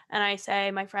for. And I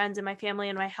say my friends and my family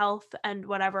and my health and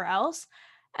whatever else.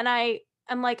 And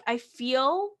I'm like, I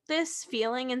feel this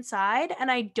feeling inside and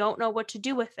I don't know what to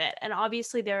do with it. And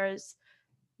obviously, there's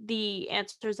the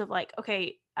answers of like,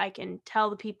 okay, I can tell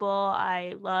the people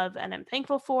I love and am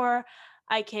thankful for.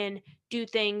 I can do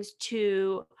things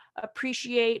to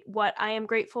appreciate what I am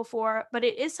grateful for. But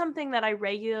it is something that I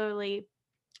regularly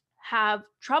have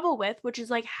trouble with, which is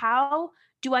like, how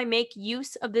do I make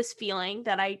use of this feeling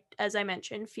that I, as I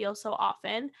mentioned, feel so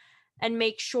often and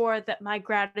make sure that my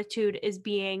gratitude is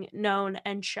being known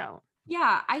and shown?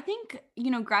 Yeah, I think,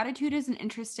 gratitude is an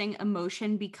interesting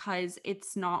emotion because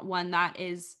it's not one that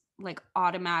is like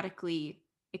automatically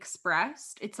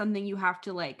expressed. It's something you have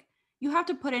to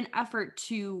put in effort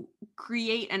to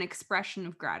create an expression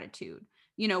of gratitude.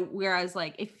 Whereas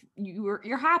like if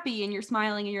you're happy and you're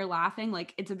smiling and you're laughing,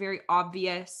 like it's a very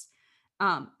obvious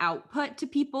output to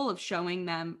people of showing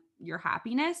them your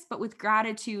happiness. But with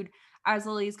gratitude, as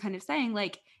Lily's kind of saying,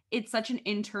 like it's such an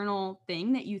internal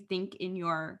thing that you think in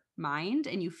your mind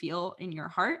and you feel in your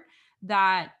heart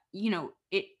that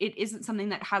it isn't something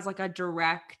that has like a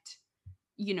direct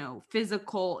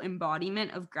physical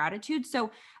embodiment of gratitude.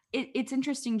 So it's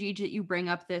interesting, Gigi, that you bring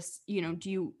up this,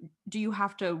 do you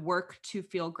have to work to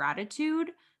feel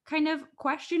gratitude kind of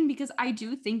question, because I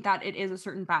do think that it is a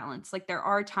certain balance. Like there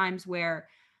are times where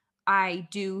I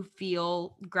do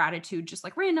feel gratitude just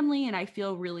like randomly, and I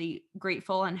feel really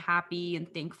grateful and happy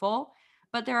and thankful.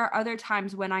 But there are other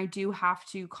times when I do have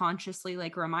to consciously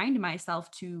like remind myself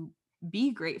to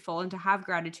be grateful and to have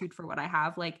gratitude for what I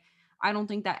have. Like, I don't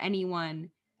think that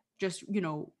anyone just,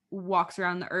 walks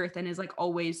around the earth and is like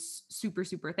always super,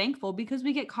 super thankful, because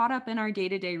we get caught up in our day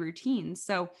to day routines.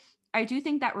 So I do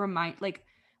think that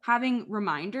having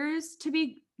reminders to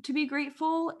be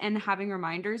grateful and having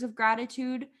reminders of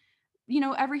gratitude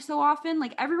every so often,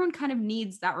 like everyone kind of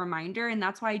needs that reminder. And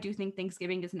that's why I do think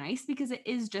Thanksgiving is nice, because it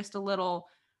is just a little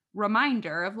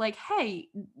reminder of like, hey,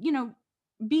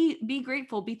 be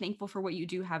grateful, be thankful for what you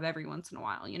do have every once in a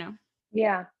while.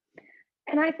 Yeah.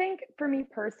 And I think for me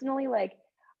personally, like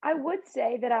I would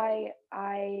say that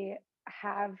I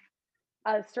have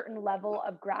a certain level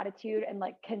of gratitude and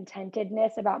like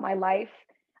contentedness about my life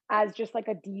as just like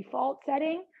a default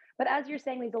setting. But as you're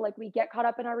saying, Lisa, like we get caught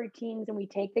up in our routines and we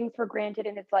take things for granted.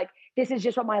 And it's like, this is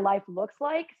just what my life looks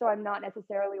like. So I'm not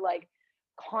necessarily like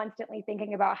constantly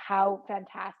thinking about how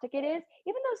fantastic it is,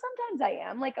 even though sometimes I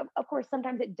am. Like, of course,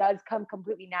 sometimes it does come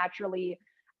completely naturally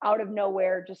out of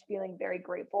nowhere, just feeling very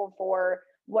grateful for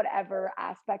whatever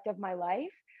aspect of my life.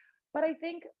 But I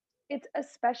think it's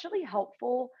especially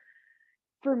helpful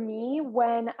for me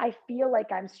when I feel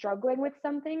like I'm struggling with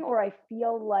something or I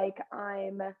feel like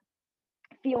I'm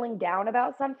feeling down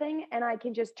about something, and I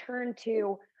can just turn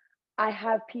to, I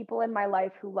have people in my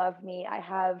life who love me. I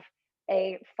have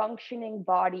a functioning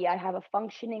body. I have a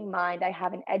functioning mind. I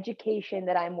have an education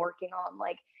that I'm working on.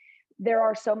 Like, there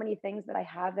are so many things that I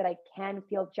have that I can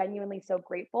feel genuinely so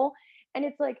grateful. And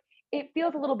it's like, it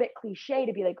feels a little bit cliche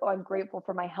to be like, oh, I'm grateful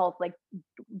for my health. Like,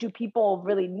 do people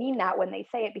really mean that when they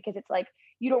say it? Because it's like,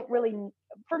 you don't really,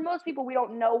 for most people, we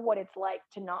don't know what it's like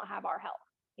to not have our health.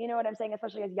 You know what I'm saying?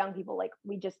 Especially as young people, like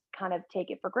we just kind of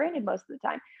take it for granted most of the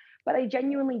time. But I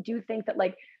genuinely do think that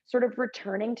like sort of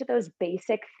returning to those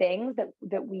basic things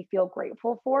that we feel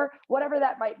grateful for, whatever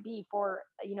that might be for,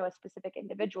 a specific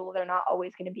individual. They're not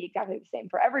always going to be exactly the same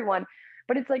for everyone,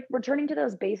 but it's like returning to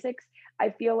those basics, I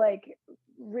feel like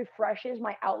refreshes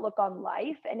my outlook on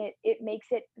life, and it makes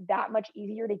it that much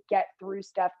easier to get through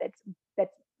stuff that's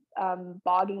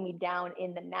bogging me down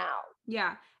in the now.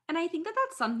 Yeah. And I think that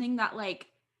that's something that like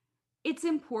it's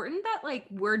important that like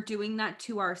we're doing that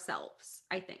to ourselves,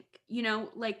 I think.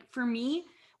 Like for me,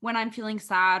 when I'm feeling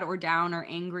sad or down or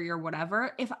angry or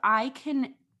whatever, if I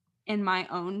can in my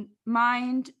own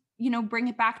mind, bring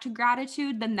it back to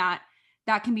gratitude, then that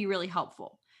can be really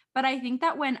helpful. But I think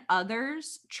that when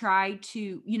others try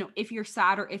to, if you're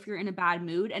sad or if you're in a bad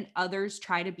mood and others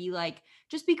try to be like,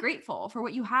 just be grateful for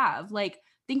what you have, like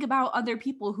think about other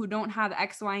people who don't have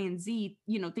X, Y, and Z,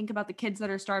 think about the kids that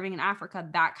are starving in Africa,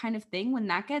 that kind of thing. When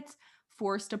that gets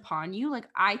forced upon you, like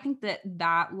I think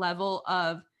that level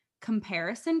of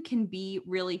comparison can be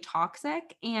really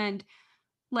toxic. And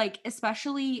like,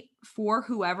 especially for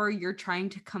whoever you're trying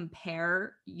to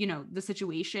compare, the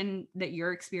situation that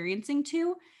you're experiencing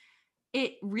to,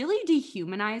 it really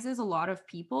dehumanizes a lot of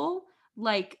people.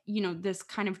 Like, this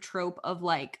kind of trope of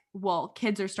like, well,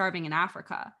 kids are starving in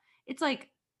Africa. It's like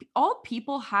all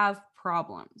people have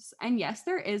problems. And yes,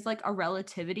 there is like a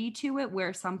relativity to it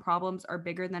where some problems are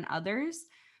bigger than others.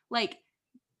 Like,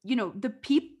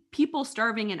 the people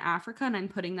starving in Africa, and I'm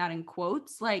putting that in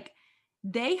quotes, like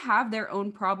they have their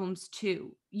own problems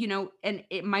too, and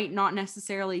it might not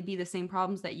necessarily be the same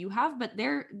problems that you have, but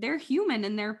they're human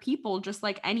and they're people just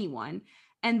like anyone.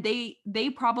 And they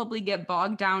probably get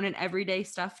bogged down in everyday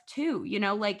stuff too,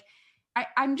 like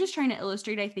I'm just trying to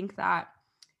illustrate, I think that,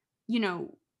 you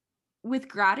know, with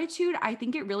gratitude, I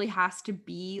think it really has to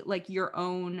be like your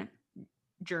own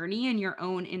journey and your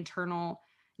own internal,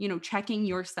 checking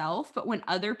yourself. But when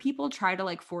other people try to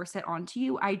like force it onto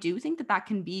you, I do think that that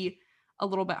can be a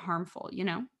little bit harmful.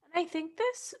 And I think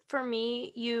this, for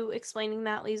me, you explaining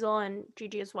that, Liesel, and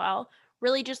Gigi as well,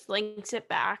 really just links it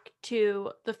back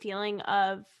to the feeling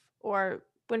of, or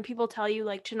when people tell you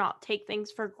like to not take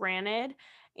things for granted,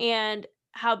 and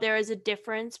how there is a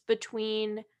difference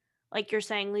between, like you're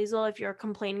saying, Liesel, if you're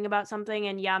complaining about something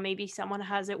and yeah, maybe someone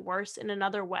has it worse in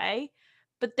another way,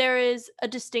 but there is a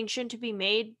distinction to be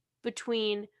made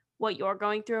between what you're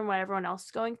going through and what everyone else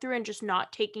is going through, and just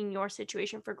not taking your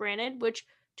situation for granted, which,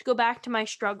 to go back to my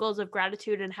struggles of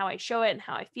gratitude and how I show it and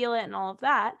how I feel it and all of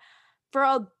that, for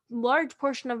a large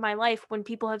portion of my life, when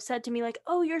people have said to me, like,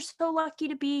 oh, you're so lucky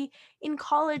to be in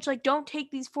college, like, don't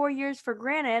take these 4 years for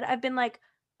granted, I've been like,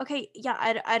 okay,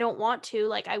 yeah, I don't want to.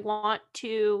 Like, I want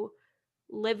to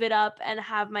live it up and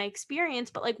have my experience,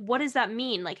 but like, what does that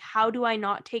mean? Like, how do I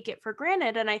not take it for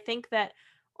granted? And I think that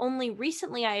only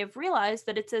recently I have realized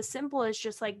that it's as simple as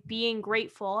just like being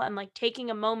grateful and like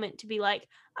taking a moment to be like,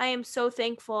 I am so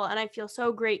thankful and I feel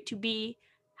so great to be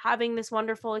having this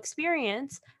wonderful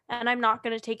experience, and I'm not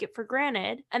going to take it for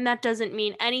granted. And that doesn't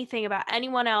mean anything about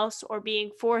anyone else or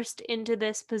being forced into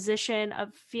this position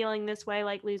of feeling this way,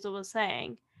 like Liesl was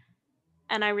saying.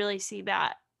 And I really see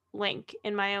that link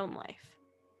in my own life.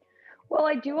 Well,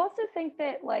 I do also think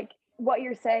that like what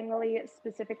you're saying, Lily,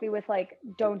 specifically with like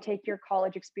don't take your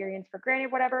college experience for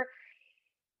granted, whatever.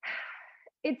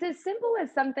 It's as simple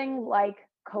as something like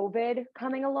COVID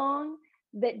coming along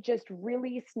that just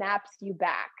really snaps you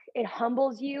back. It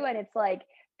humbles you, and it's like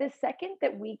the second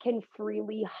that we can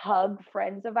freely hug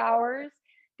friends of ours,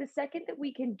 the second that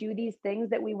we can do these things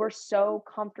that we were so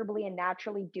comfortably and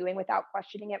naturally doing without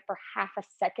questioning it for half a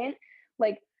second,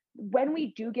 like when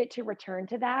we do get to return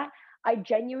to that, I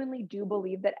genuinely do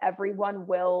believe that everyone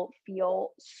will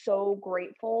feel so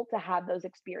grateful to have those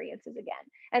experiences again.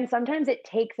 And sometimes it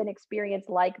takes an experience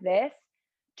like this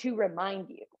to remind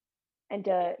you and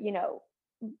to,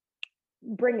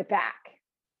 bring it back.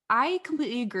 I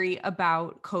completely agree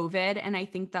about COVID. And I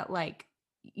think that, like,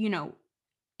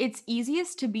 it's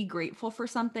easiest to be grateful for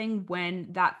something when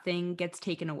that thing gets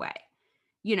taken away,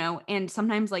 and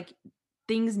sometimes like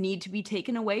things need to be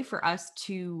taken away for us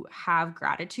to have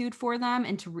gratitude for them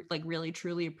and to like really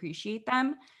truly appreciate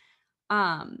them.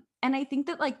 And I think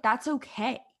that like that's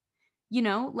okay.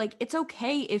 Like it's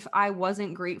okay if I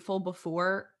wasn't grateful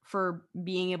before for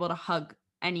being able to hug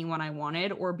anyone I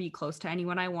wanted or be close to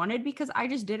anyone I wanted, because I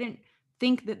just didn't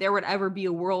think that there would ever be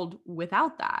a world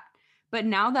without that. But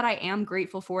now that I am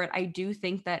grateful for it, I do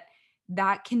think that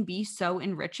that can be so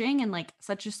enriching and like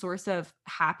such a source of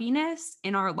happiness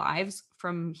in our lives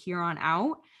from here on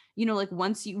out. Like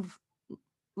once you've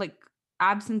like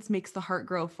absence makes the heart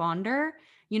grow fonder.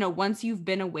 Once you've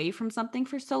been away from something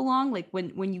for so long, like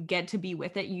when you get to be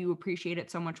with it, you appreciate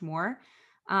it so much more.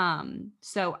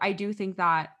 So I do think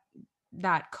that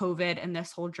COVID and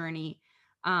this whole journey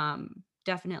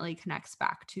definitely connects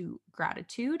back to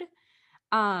gratitude.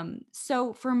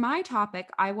 So for my topic,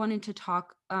 I wanted to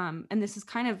talk, and this is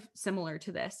kind of similar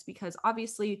to this because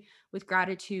obviously with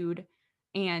gratitude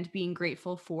and being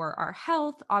grateful for our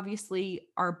health, obviously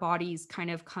our bodies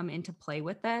kind of come into play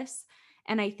with this.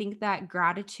 And I think that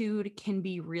gratitude can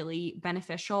be really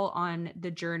beneficial on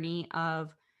the journey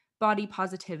of body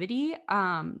positivity.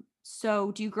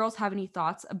 So do you girls have any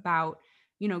thoughts about,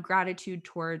 gratitude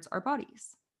towards our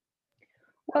bodies?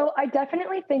 Well, I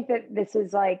definitely think that this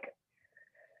is like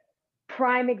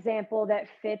prime example that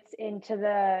fits into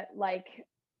the like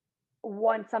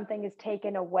once something is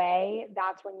taken away,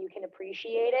 that's when you can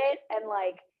appreciate it. And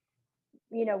like,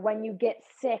 when you get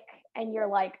sick and you're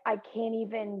like, I can't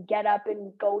even get up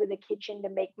and go to the kitchen to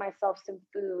make myself some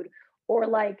food, or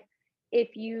like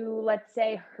if you, let's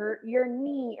say, hurt your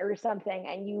knee or something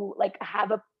and you like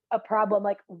have a problem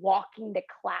like walking to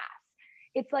class,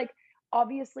 it's like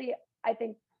obviously, I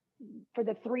think for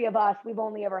the three of us, we've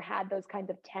only ever had those kinds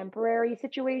of temporary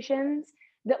situations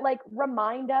that like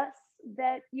remind us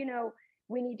that, you know,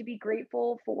 we need to be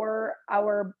grateful for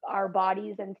our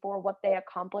bodies and for what they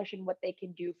accomplish and what they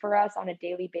can do for us on a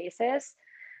daily basis.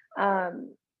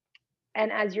 Um,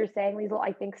 and as you're saying, Liesl,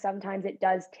 I think sometimes it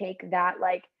does take that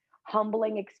like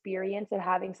humbling experience of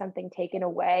having something taken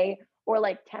away or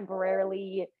like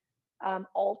temporarily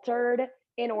altered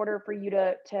in order for you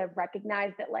to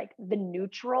recognize that like the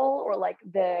neutral or like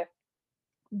the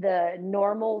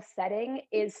normal setting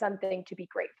is something to be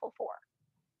grateful for.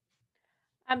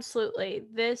 Absolutely.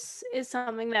 This is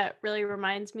something that really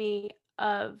reminds me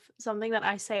of something that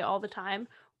I say all the time,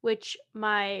 which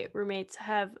my roommates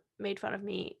have made fun of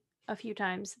me a few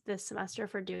times this semester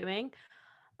for doing.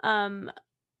 Um,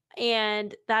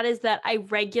 and that is that I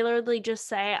regularly just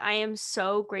say, I am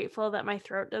so grateful that my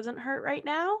throat doesn't hurt right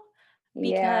now,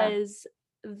 Yeah. because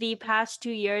the past 2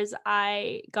 years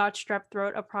I got strep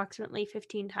throat approximately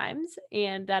 15 times,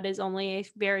 and that is only a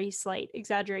very slight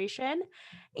exaggeration.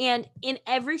 And in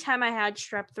every time I had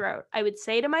strep throat, I would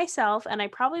say to myself, and I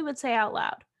probably would say out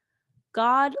loud,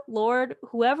 God, Lord,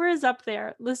 whoever is up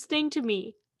there listening to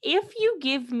me, if you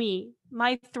give me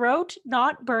my throat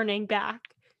not burning back,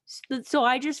 so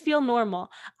I just feel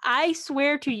normal, I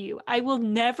swear to you, I will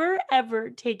never, ever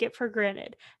take it for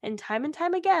granted. And time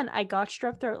again, I got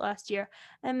strep throat last year.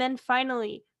 And then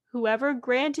finally, whoever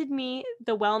granted me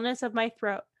the wellness of my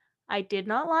throat, I did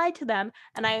not lie to them.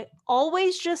 And I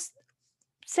always just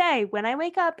say when I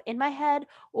wake up in my head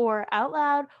or out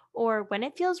loud or when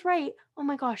it feels right, oh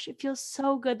my gosh, it feels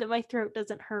so good that my throat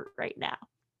doesn't hurt right now.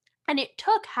 And it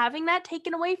took having that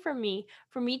taken away from me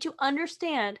for me to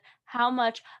understand how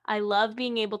much I love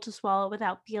being able to swallow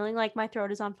without feeling like my throat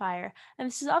is on fire. And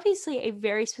this is obviously a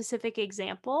very specific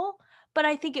example, but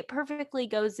I think it perfectly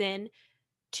goes in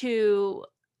to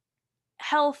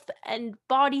health and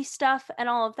body stuff and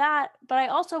all of that. But I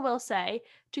also will say,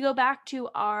 to go back to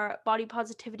our body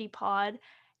positivity pod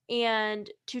and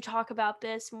to talk about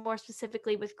this more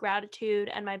specifically with gratitude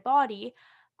and my body,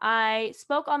 I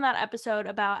spoke on that episode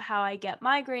about how I get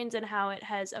migraines and how it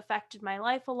has affected my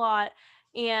life a lot.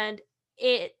 And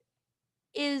it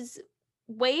is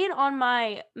weighed on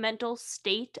my mental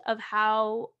state of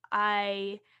how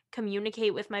I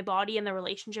communicate with my body and the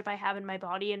relationship I have in my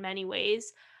body in many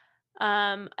ways.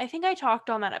 I think I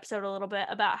talked on that episode a little bit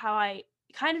about how I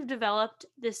kind of developed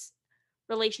this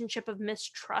relationship of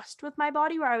mistrust with my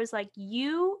body where I was like,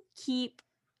 you keep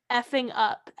effing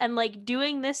up and like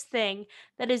doing this thing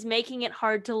that is making it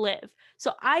hard to live.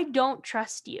 So I don't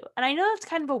trust you. And I know that's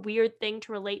kind of a weird thing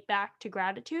to relate back to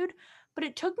gratitude, but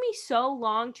it took me so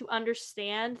long to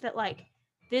understand that like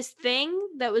this thing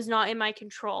that was not in my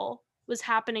control was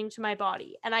happening to my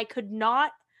body. And I could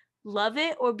not love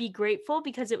it or be grateful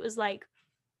because it was like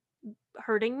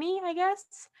hurting me, I guess.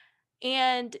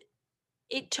 And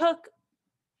it took,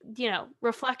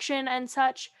 reflection and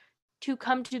such to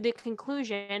come to the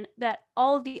conclusion that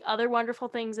all of the other wonderful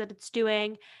things that it's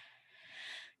doing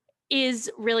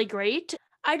is really great.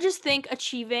 I just think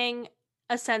achieving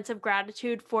a sense of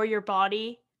gratitude for your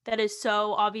body that is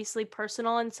so obviously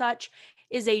personal and such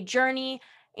is a journey,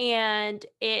 and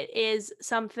it is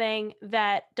something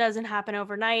that doesn't happen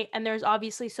overnight. And there's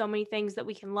obviously so many things that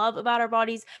we can love about our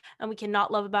bodies and we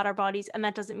cannot love about our bodies. And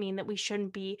that doesn't mean that we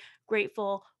shouldn't be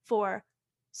grateful for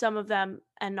some of them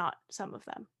and not some of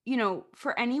them. You know,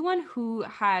 for anyone who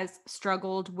has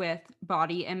struggled with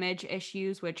body image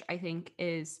issues, which I think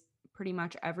is pretty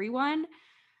much everyone,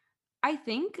 I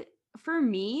think for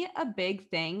me, a big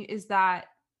thing is that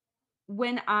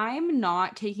when I'm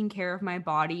not taking care of my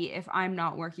body, if I'm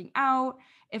not working out,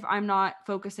 if I'm not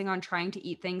focusing on trying to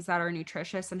eat things that are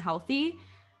nutritious and healthy,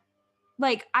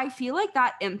 like I feel like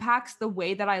that impacts the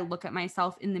way that I look at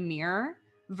myself in the mirror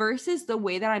versus the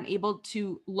way that I'm able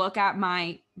to look at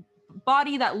my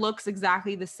body that looks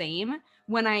exactly the same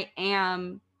when I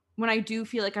do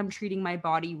feel like I'm treating my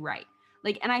body right.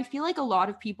 Like, and I feel like a lot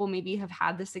of people maybe have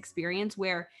had this experience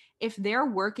where if they're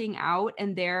working out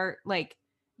and they're like,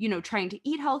 you know, trying to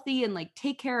eat healthy and like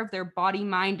take care of their body,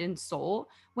 mind, and soul,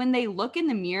 when they look in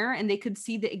the mirror and they could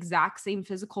see the exact same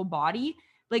physical body,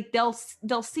 like they'll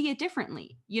see it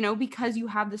differently, you know, because you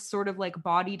have this sort of like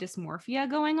body dysmorphia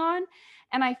going on.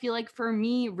 And I feel like for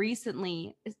me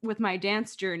recently with my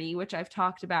dance journey, which I've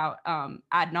talked about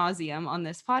ad nauseum on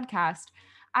this podcast,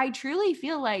 I truly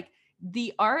feel like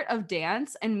the art of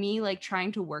dance and me like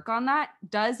trying to work on that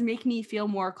does make me feel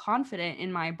more confident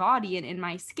in my body and in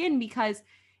my skin, because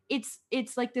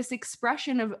it's like this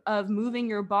expression of moving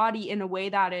your body in a way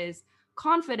that is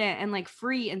confident and like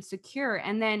free and secure.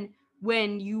 And then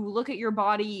when you look at your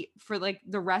body for like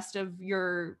the rest of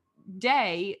your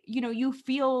day, you know, you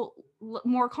feel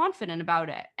more confident about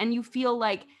it and you feel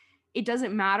like it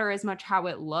doesn't matter as much how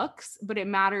it looks, but it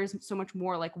matters so much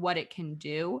more like what it can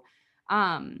do.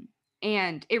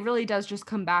 And it really does just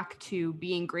come back to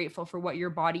being grateful for what your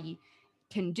body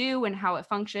can do and how it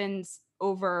functions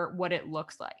over what it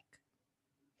looks like.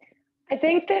 I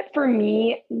think that for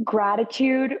me,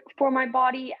 gratitude for my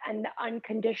body and the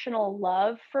unconditional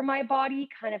love for my body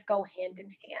kind of go hand in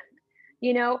hand,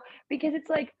 you know, because it's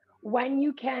like when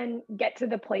you can get to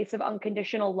the place of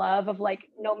unconditional love, of like,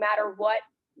 no matter what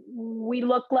we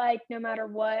look like, no matter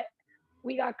what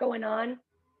we got going on,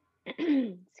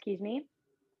 excuse me,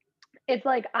 it's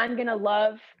like I'm going to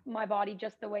love my body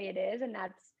just the way it is. And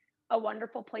that's a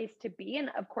wonderful place to be. And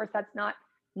of course, that's not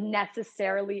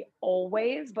necessarily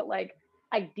always, but like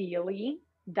ideally,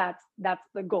 that's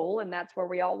the goal and that's where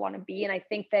we all want to be. And I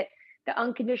think that the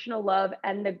unconditional love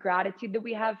and the gratitude that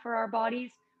we have for our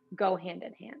bodies go hand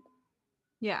in hand.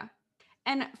 Yeah.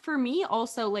 And for me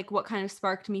also, like what kind of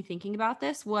sparked me thinking about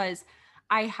this was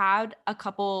I had a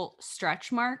couple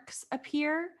stretch marks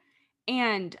appear,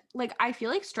 and like I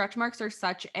feel like stretch marks are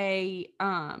such a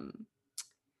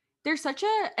they're such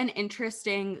an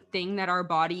interesting thing that our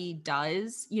body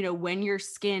does, you know, when your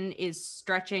skin is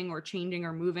stretching or changing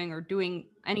or moving or doing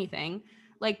anything,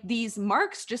 like these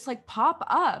marks just like pop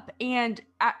up. And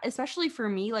especially for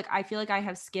me, like I feel like I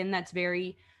have skin that's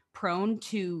very prone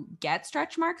to get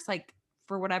stretch marks, like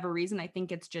for whatever reason, I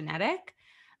think it's genetic.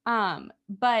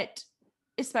 But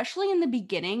especially in the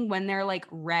beginning when they're like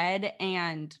red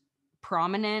and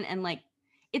prominent, and like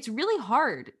it's really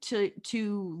hard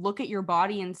to look at your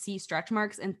body and see stretch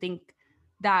marks and think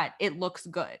that it looks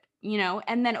good, you know?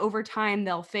 And then over time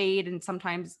they'll fade and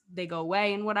sometimes they go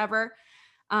away and whatever.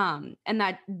 And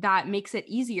that makes it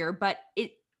easier, but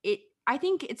it I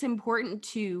think it's important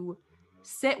to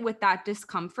sit with that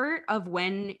discomfort of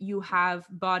when you have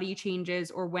body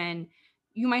changes, or when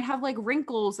you might have like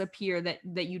wrinkles appear that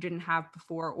you didn't have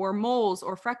before, or moles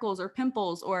or freckles or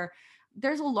pimples, or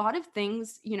there's a lot of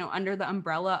things, you know, under the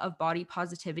umbrella of body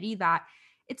positivity that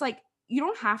it's like you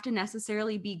don't have to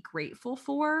necessarily be grateful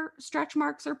for stretch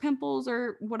marks or pimples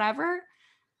or whatever.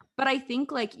 But I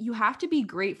think like you have to be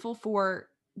grateful for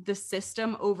the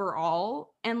system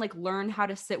overall and like learn how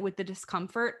to sit with the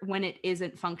discomfort when it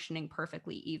isn't functioning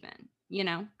perfectly even, you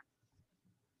know?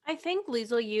 I think,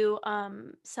 Liesl, you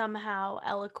somehow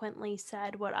eloquently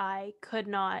said what I could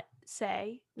not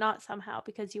say. Not somehow,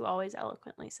 because you always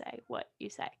eloquently say what you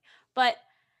say. But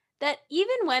that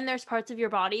even when there's parts of your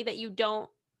body that you don't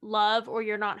love or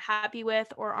you're not happy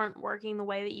with or aren't working the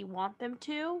way that you want them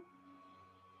to,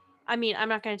 I mean, I'm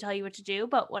not going to tell you what to do,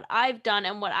 but what I've done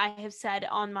and what I have said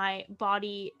on my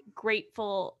body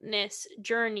gratefulness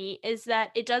journey is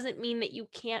that it doesn't mean that you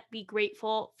can't be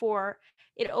grateful for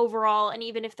it overall. And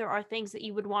even if there are things that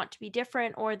you would want to be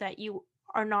different or that you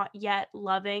are not yet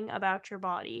loving about your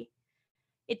body,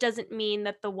 it doesn't mean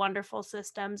that the wonderful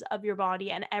systems of your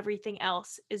body and everything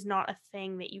else is not a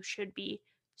thing that you should be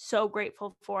so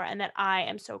grateful for and that I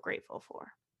am so grateful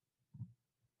for.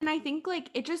 And I think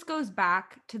like it just goes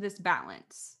back to this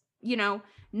balance. You know,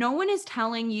 no one is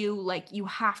telling you like you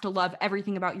have to love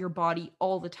everything about your body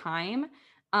all the time.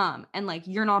 And like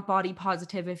you're not body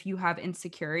positive if you have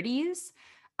insecurities.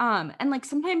 And like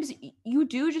sometimes you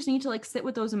do just need to like sit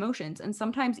with those emotions. And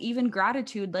sometimes even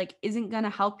gratitude like isn't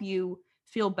gonna help you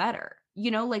feel better.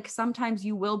 You know, like sometimes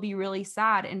you will be really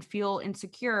sad and feel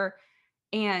insecure.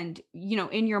 And, you know,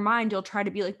 in your mind, you'll try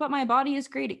to be like, but my body is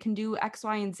great. It can do X,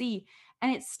 Y, and Z.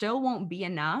 And it still won't be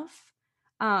enough.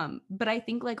 But I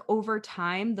think like over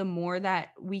time, the more that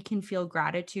we can feel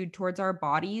gratitude towards our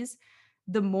bodies,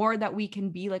 the more that we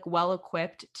can be like well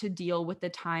equipped to deal with the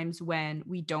times when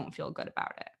we don't feel good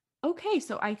about it. Okay,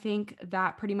 so I think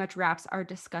that pretty much wraps our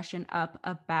discussion up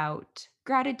about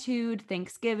gratitude,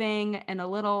 Thanksgiving, and a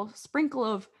little sprinkle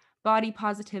of body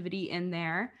positivity in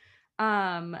there.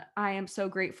 I am so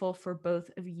grateful for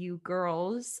both of you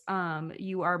girls.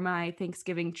 You are my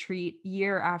Thanksgiving treat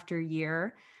year after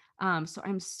year. So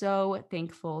I'm so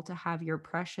thankful to have your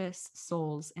precious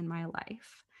souls in my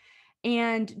life.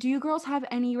 And do you girls have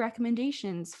any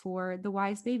recommendations for the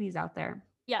wise babies out there?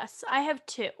 Yes, I have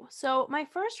two. So, my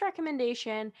first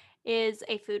recommendation is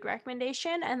a food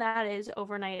recommendation, and that is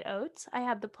overnight oats. I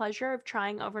had the pleasure of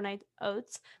trying overnight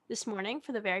oats this morning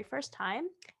for the very first time,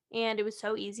 and it was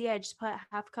so easy. I just put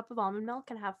half a cup of almond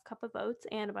milk and half a cup of oats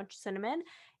and a bunch of cinnamon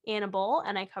in a bowl,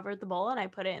 and I covered the bowl and I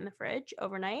put it in the fridge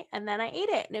overnight, and then I ate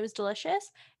it, and it was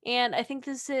delicious. And I think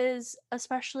this is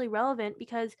especially relevant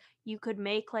because you could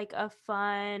make like a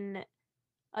fun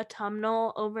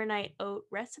autumnal overnight oat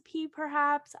recipe,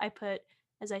 perhaps. I put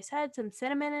as I said, some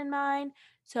cinnamon in mine.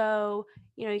 So,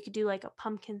 you could do like a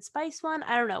pumpkin spice one.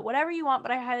 I don't know, whatever you want,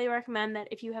 but I highly recommend that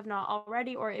if you have not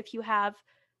already, or if you have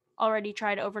already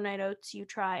tried overnight oats, you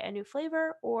try a new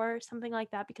flavor or something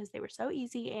like that, because they were so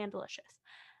easy and delicious.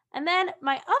 And then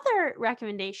my other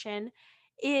recommendation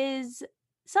is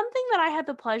something that I had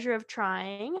the pleasure of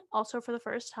trying also for the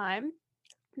first time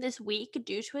this week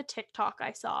due to a TikTok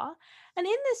I saw. And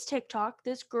in this TikTok,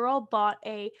 this girl bought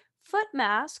a foot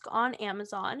mask on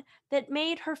Amazon that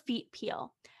made her feet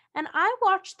peel. And I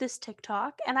watched this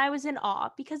TikTok and I was in awe,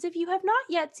 because if you have not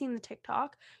yet seen the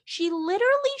TikTok, she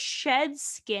literally sheds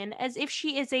skin as if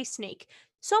she is a snake.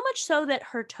 So much so that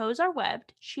her toes are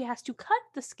webbed. She has to cut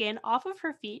the skin off of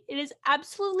her feet. It is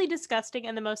absolutely disgusting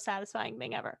and the most satisfying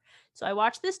thing ever. So I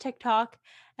watched this TikTok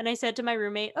and I said to my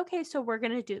roommate, okay, so we're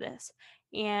going to do this.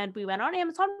 And we went on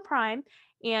Amazon Prime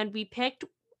and we picked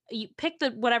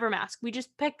the whatever mask. We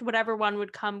just picked whatever one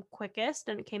would come quickest,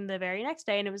 and it came the very next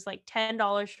day, and it was like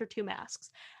 $10 for 2 masks.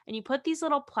 And you put these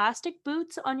little plastic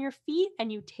boots on your feet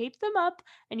and you tape them up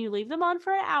and you leave them on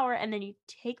for an hour, and then you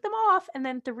take them off, and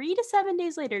then 3 to 7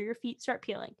 days later your feet start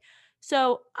peeling.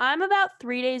 So, I'm about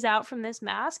 3 days out from this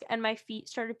mask and my feet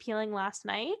started peeling last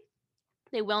night.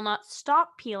 They will not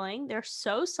stop peeling. They're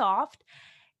so soft.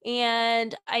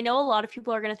 And I know a lot of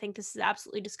people are going to think this is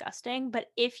absolutely disgusting, but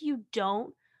if you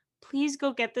don't, please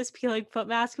go get this peeling foot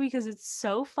mask, because it's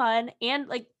so fun. And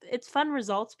like, it's fun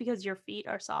results because your feet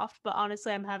are soft. But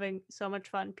honestly, I'm having so much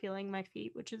fun peeling my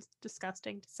feet, which is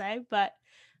disgusting to say. But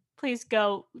please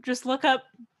go just look up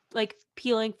like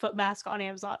peeling foot mask on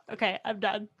Amazon. Okay, I'm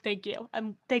done. Thank you.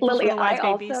 I'm thankful for Lily, the wise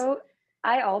babies.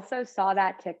 I also saw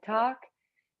that TikTok,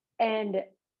 and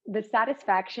the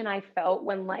satisfaction I felt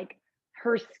when like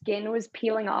her skin was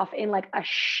peeling off in like a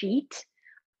sheet.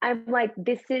 I'm like,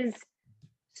 this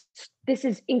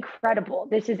is incredible.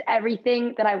 This is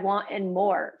everything that I want and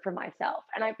more for myself.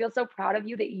 And I feel so proud of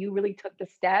you that you really took the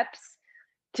steps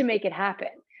to make it happen.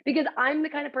 Because I'm the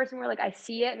kind of person where like I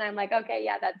see it and I'm like, okay,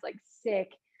 yeah, that's like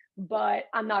sick, but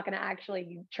I'm not going to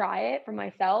actually try it for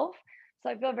myself. So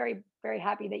I feel very, very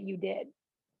happy that you did.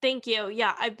 Thank you.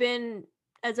 Yeah, I've been,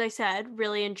 as I said,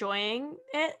 really enjoying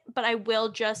it. But I will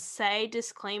just say,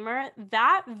 disclaimer,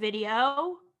 that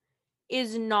video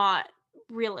is not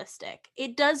realistic.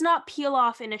 It does not peel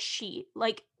off in a sheet.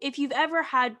 Like, if you've ever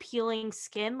had peeling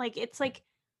skin, like, it's like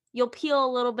you'll peel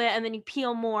a little bit and then you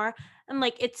peel more, and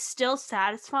like it's still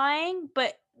satisfying,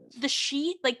 but the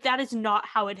sheet, like, that is not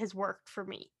how it has worked for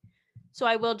me. So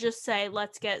I will just say,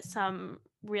 let's get some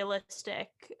realistic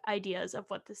ideas of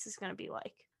what this is going to be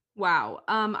like. Wow.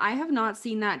 I have not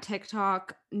seen that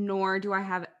TikTok, nor do I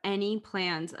have any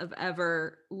plans of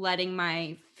ever letting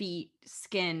my feet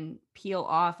skin peel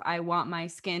off. I want my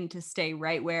skin to stay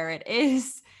right where it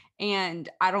is. And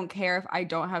I don't care if I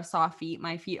don't have soft feet.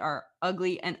 My feet are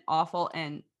ugly and awful,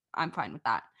 and I'm fine with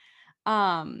that.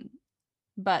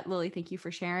 But Lily, thank you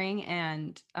for sharing.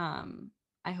 And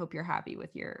I hope you're happy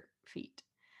with your feet.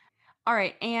 All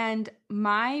right, and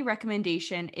my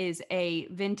recommendation is a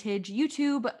vintage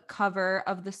YouTube cover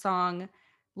of the song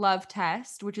Love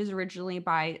Test, which is originally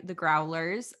by the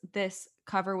Growlers. This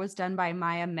cover was done by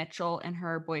Maya Mitchell and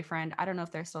her boyfriend. I don't know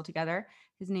if they're still together.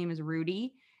 His name is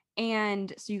Rudy.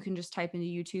 And so you can just type into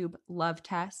YouTube Love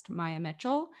Test Maya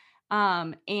Mitchell.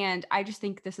 And I just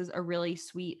think this is a really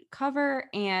sweet cover.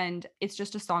 And it's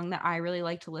just a song that I really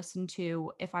like to listen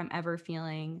to if I'm ever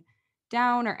feeling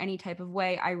down or any type of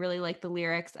way. I really like the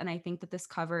lyrics, and I think that this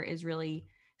cover is really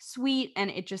sweet,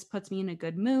 and it just puts me in a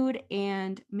good mood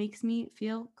and makes me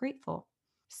feel grateful.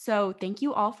 So thank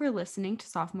you all for listening to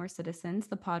Sophomore Citizens,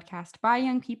 the podcast by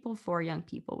young people for young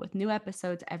people, with new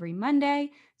episodes every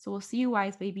Monday. So we'll see you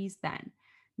wise babies then.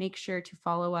 Make sure to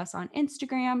follow us on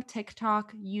Instagram,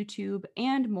 TikTok, YouTube,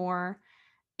 and more.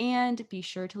 And be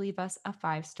sure to leave us a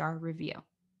 5-star review.